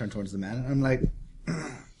towards the man. And I'm like,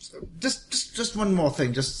 just one more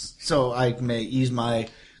thing, just so I may ease my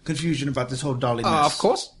confusion about this whole Dolly mess. Of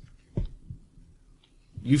course.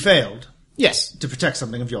 You failed. Yes. to protect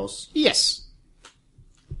something of yours. Yes.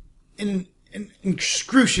 In an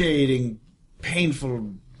excruciating,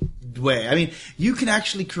 painful way. I mean, you can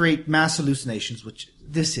actually create mass hallucinations, which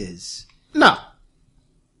this is. No.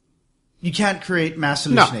 You can't create mass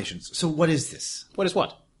hallucinations. So what is this? What is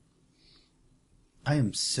what? I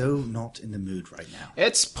am so not in the mood right now.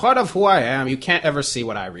 It's part of who I am. You can't ever see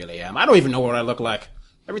what I really am. I don't even know what I look like.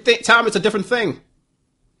 Every time it's a different thing.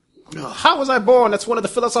 How was I born? That's one of the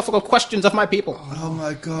philosophical questions of my people. Oh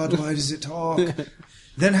my god, why does it talk?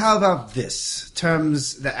 Then how about this?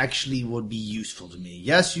 Terms that actually would be useful to me.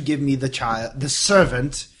 Yes, you give me the child, the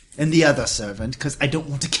servant, and the other servant, because I don't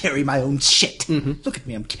want to carry my own shit. Mm-hmm. Look at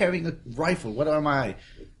me, I'm carrying a rifle. What am I?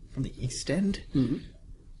 From the East End? Mm-hmm.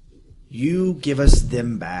 You give us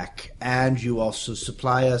them back, and you also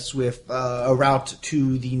supply us with a route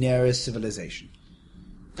to the nearest civilization.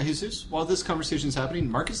 Jesus, while this conversation is happening,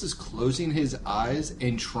 Marcus is closing his eyes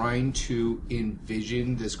and trying to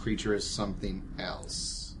envision this creature as something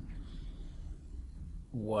else.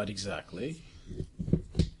 What exactly?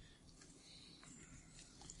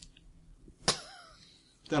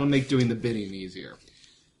 That'll make doing the bidding easier.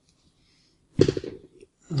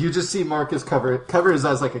 You just see Marcus cover his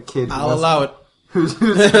eyes like a kid. I'll allow it. Who's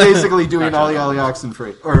basically doing Ollie Oxen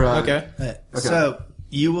free. Okay. So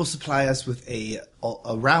you will supply us with a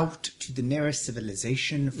route to the nearest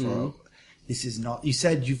civilization for. This is not. You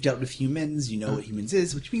said you've dealt with humans. You know what humans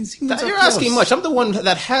is, which means humans. You're are asking close. much. I'm the one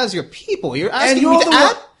that has your people. You're asking And you're me to the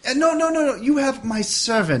add. one. No. You have my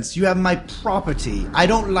servants. You have my property. I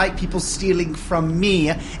don't like people stealing from me,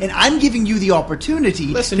 and I'm giving you the opportunity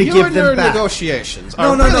Listen, to you give and them your back. negotiations No,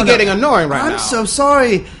 are no, really no, no. getting annoying right now. I'm so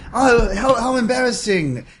sorry. Oh, how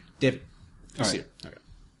embarrassing. David. All See, right. okay.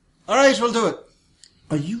 All right, we'll do it.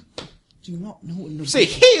 Are you? Do you not know what See,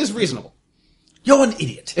 he is reasonable. You're an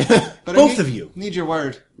idiot. But Both of you. Need your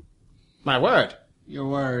word. My word. Your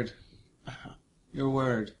word. Your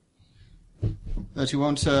word. That you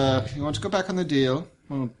won't go back on the deal.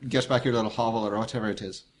 Won't get back your little hovel or whatever it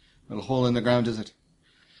is. Little hole in the ground, is it?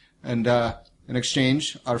 And, in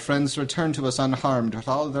exchange, our friends return to us unharmed with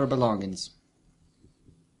all their belongings.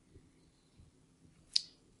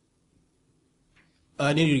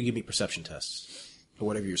 I need you to give me perception tests. Or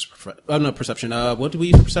whatever your... not perception. What do we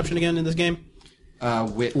use for perception again in this game?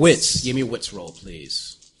 Wits. Wits. Give me a wits roll,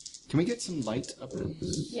 please. Can we get some light up there?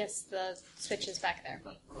 Yes, the switch is back there.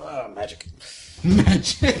 Magic.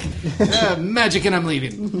 Magic. Magic and I'm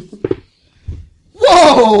leaving.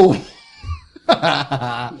 Whoa!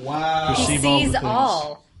 Wow. He Perceive all the sees things.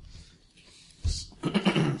 all.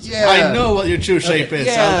 Yeah. I know what your true shape is.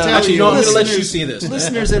 Yeah. I'll tell Actually, you. no, I'm going to let Listeners- you see this.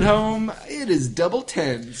 Listeners at home, it is double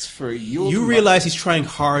tens for you. You realize he's trying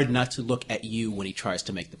hard not to look at you when he tries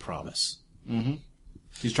to make the promise.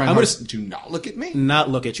 he's trying I'm hard gonna to not look at me? Not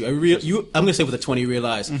look at you. I'm going to say with a 20, you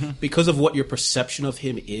realize because of what your perception of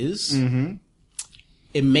him is,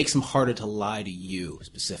 it makes him harder to lie to you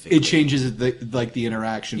specifically. It changes the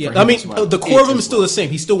interaction for Yeah, him I mean, as well. the core of him It is still the same.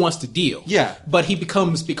 He still wants to deal. Yeah. But he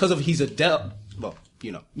becomes, because of he's a well,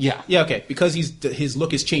 you know. Yeah. Yeah, okay. Because his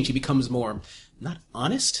look has changed, he becomes more, not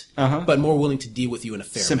honest, Uh-huh. but more willing to deal with you in a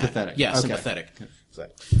fair Sympathetic. manner. Yeah, Okay. sympathetic. So,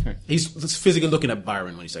 he's physically looking at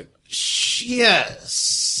Byron when he's like,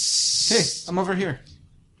 yes. Hey, I'm over here.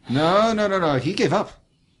 No. He gave up.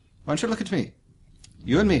 Why don't you look at me?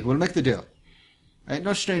 You and me, we'll make the deal. I ain't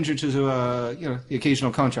no stranger to the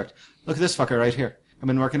occasional contract. Look at this fucker right here. I've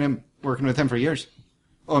been working with him for years.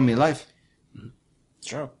 Owing me life.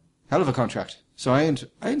 Sure. Hell of a contract. So I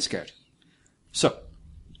ain't scared. So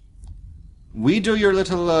we do your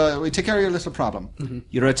little we take care of your little problem.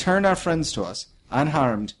 You return our friends to us,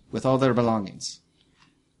 unharmed, with all their belongings.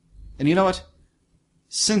 And you know what?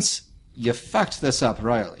 Since you fucked this up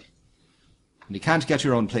royally, and you can't get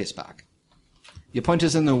your own place back, you point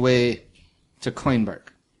us in the way to Coinberg.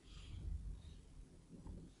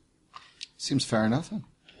 Seems fair enough, huh?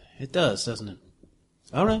 It does, doesn't it?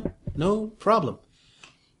 All right. No problem.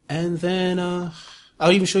 And then,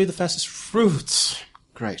 I'll even show you the fastest routes.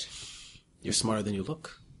 Great. You're smarter than you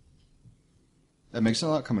look. That makes a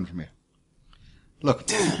lot coming from you. Look.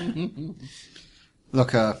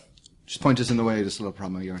 Just point us in the way to this little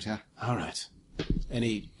problem of yours, yeah? All right. And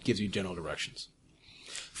he gives you general directions.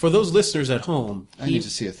 For those listeners at home, I need to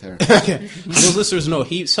see a therapist. okay. For those listeners know,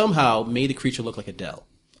 he somehow made the creature look like Adele.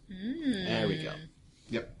 There we go.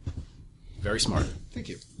 Yep. Very smart. Thank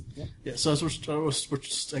you. Yeah, so as we're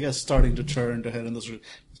just, I guess, starting to turn to head in this route.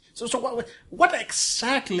 So what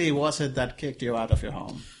exactly was it that kicked you out of your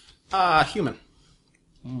home? Human.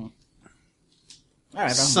 All right, I'm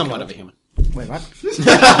Somewhat gonna- of a human. Wait, what?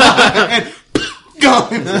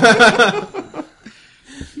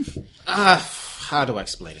 How do I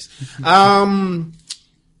explain this?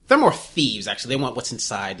 They're more thieves, actually. They want what's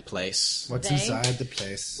inside the place. What's They? inside the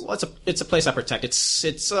place? Well, it's a place I protect.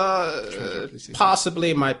 It's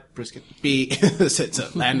possibly might Brisket. be it's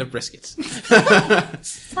a land of briskets.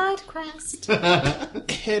 Side quest.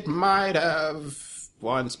 It might have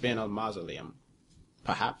once been a mausoleum,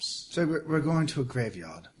 perhaps. So we're going to a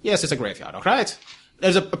graveyard. Yes, it's a graveyard. All right.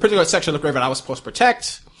 There's a particular section of the graveyard I was supposed to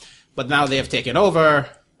protect, but now they have taken over,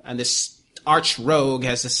 and this arch rogue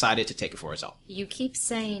has decided to take it for himself. You keep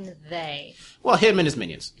saying they. Well, him and his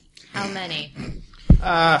minions. How many?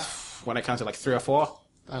 When I counted like 3 or 4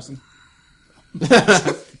 1,000.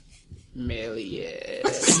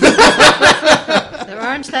 millions. There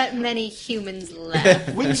aren't that many humans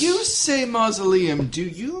left. When you say mausoleum, do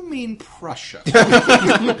you mean Prussia?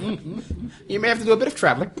 You may have to do a bit of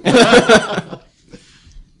traveling.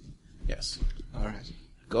 Yes. All right.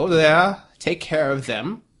 Go there, take care of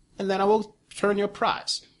them, and then I will return your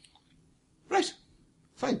prize. Right.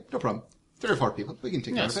 Fine. No problem. 3 or 4 people. We can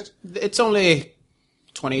take care Yes. of it. It's only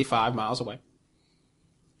 25 miles away.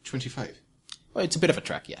 25. Well, it's a bit of a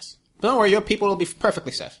trek, yes. But don't worry, your people will be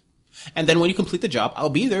perfectly safe. And then when you complete the job, I'll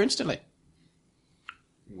be there instantly.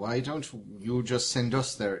 Why don't you just send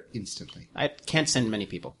us there instantly? I can't send many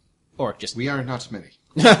people. Or just... We are not many.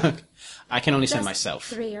 I can only send Just myself.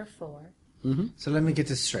 3 or 4. So let me get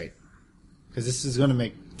this straight, because this is going to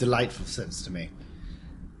make delightful sense to me.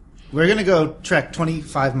 We're going to go trek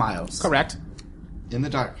 25 miles. Correct. In the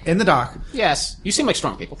dark. In the dark. Yes. You seem like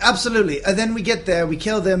strong people. Absolutely. And then we get there, we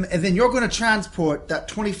kill them, and then you're going to transport that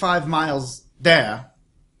 25 miles there,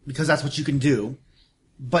 because that's what you can do.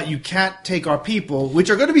 But you can't take our people, which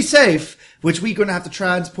are going to be safe, which we're going to have to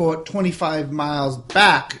transport 25 miles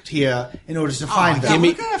back here in order to find them. Give me-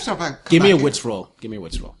 We're gonna have to come Give me a back. wits roll. Give me a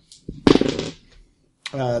wits roll.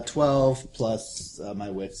 12 plus my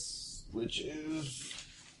wits, which is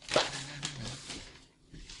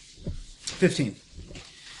 15.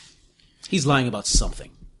 He's lying about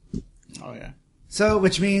something. Oh, yeah. So,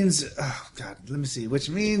 which means, oh God, let me see. Which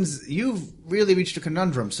means you've really reached a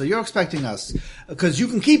conundrum. So you're expecting us, because you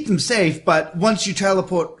can keep them safe, but once you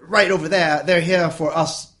teleport right over there, they're here for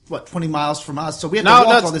us. What, 20 miles from us? So we have No, to walk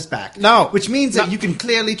that's- all this back. no. Which means that No. you can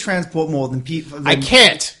clearly transport more than people. I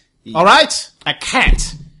can't. All right? I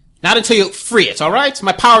can't. Not until you free it, all right?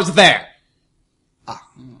 My power's there.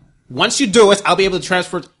 Once you do it, I'll be able to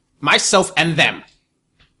transfer myself and them.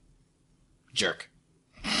 Jerk.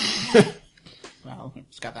 Well,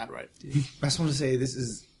 it's got that right. I just want to say this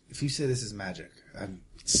is. If you say this is magic,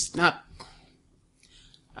 It's not...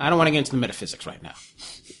 I don't want to get into the metaphysics right now.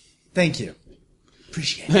 thank you.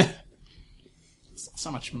 Appreciate it. It's not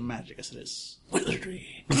so much magic as it is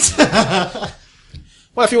wizardry.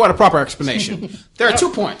 Well, if you want a proper explanation, there are 2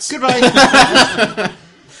 points. Goodbye.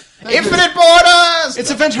 Infinite borders!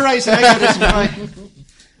 It's Event Horizon. I got it. Goodbye.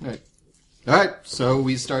 Right. All right. So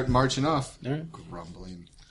we start marching off. All right. Grumbling.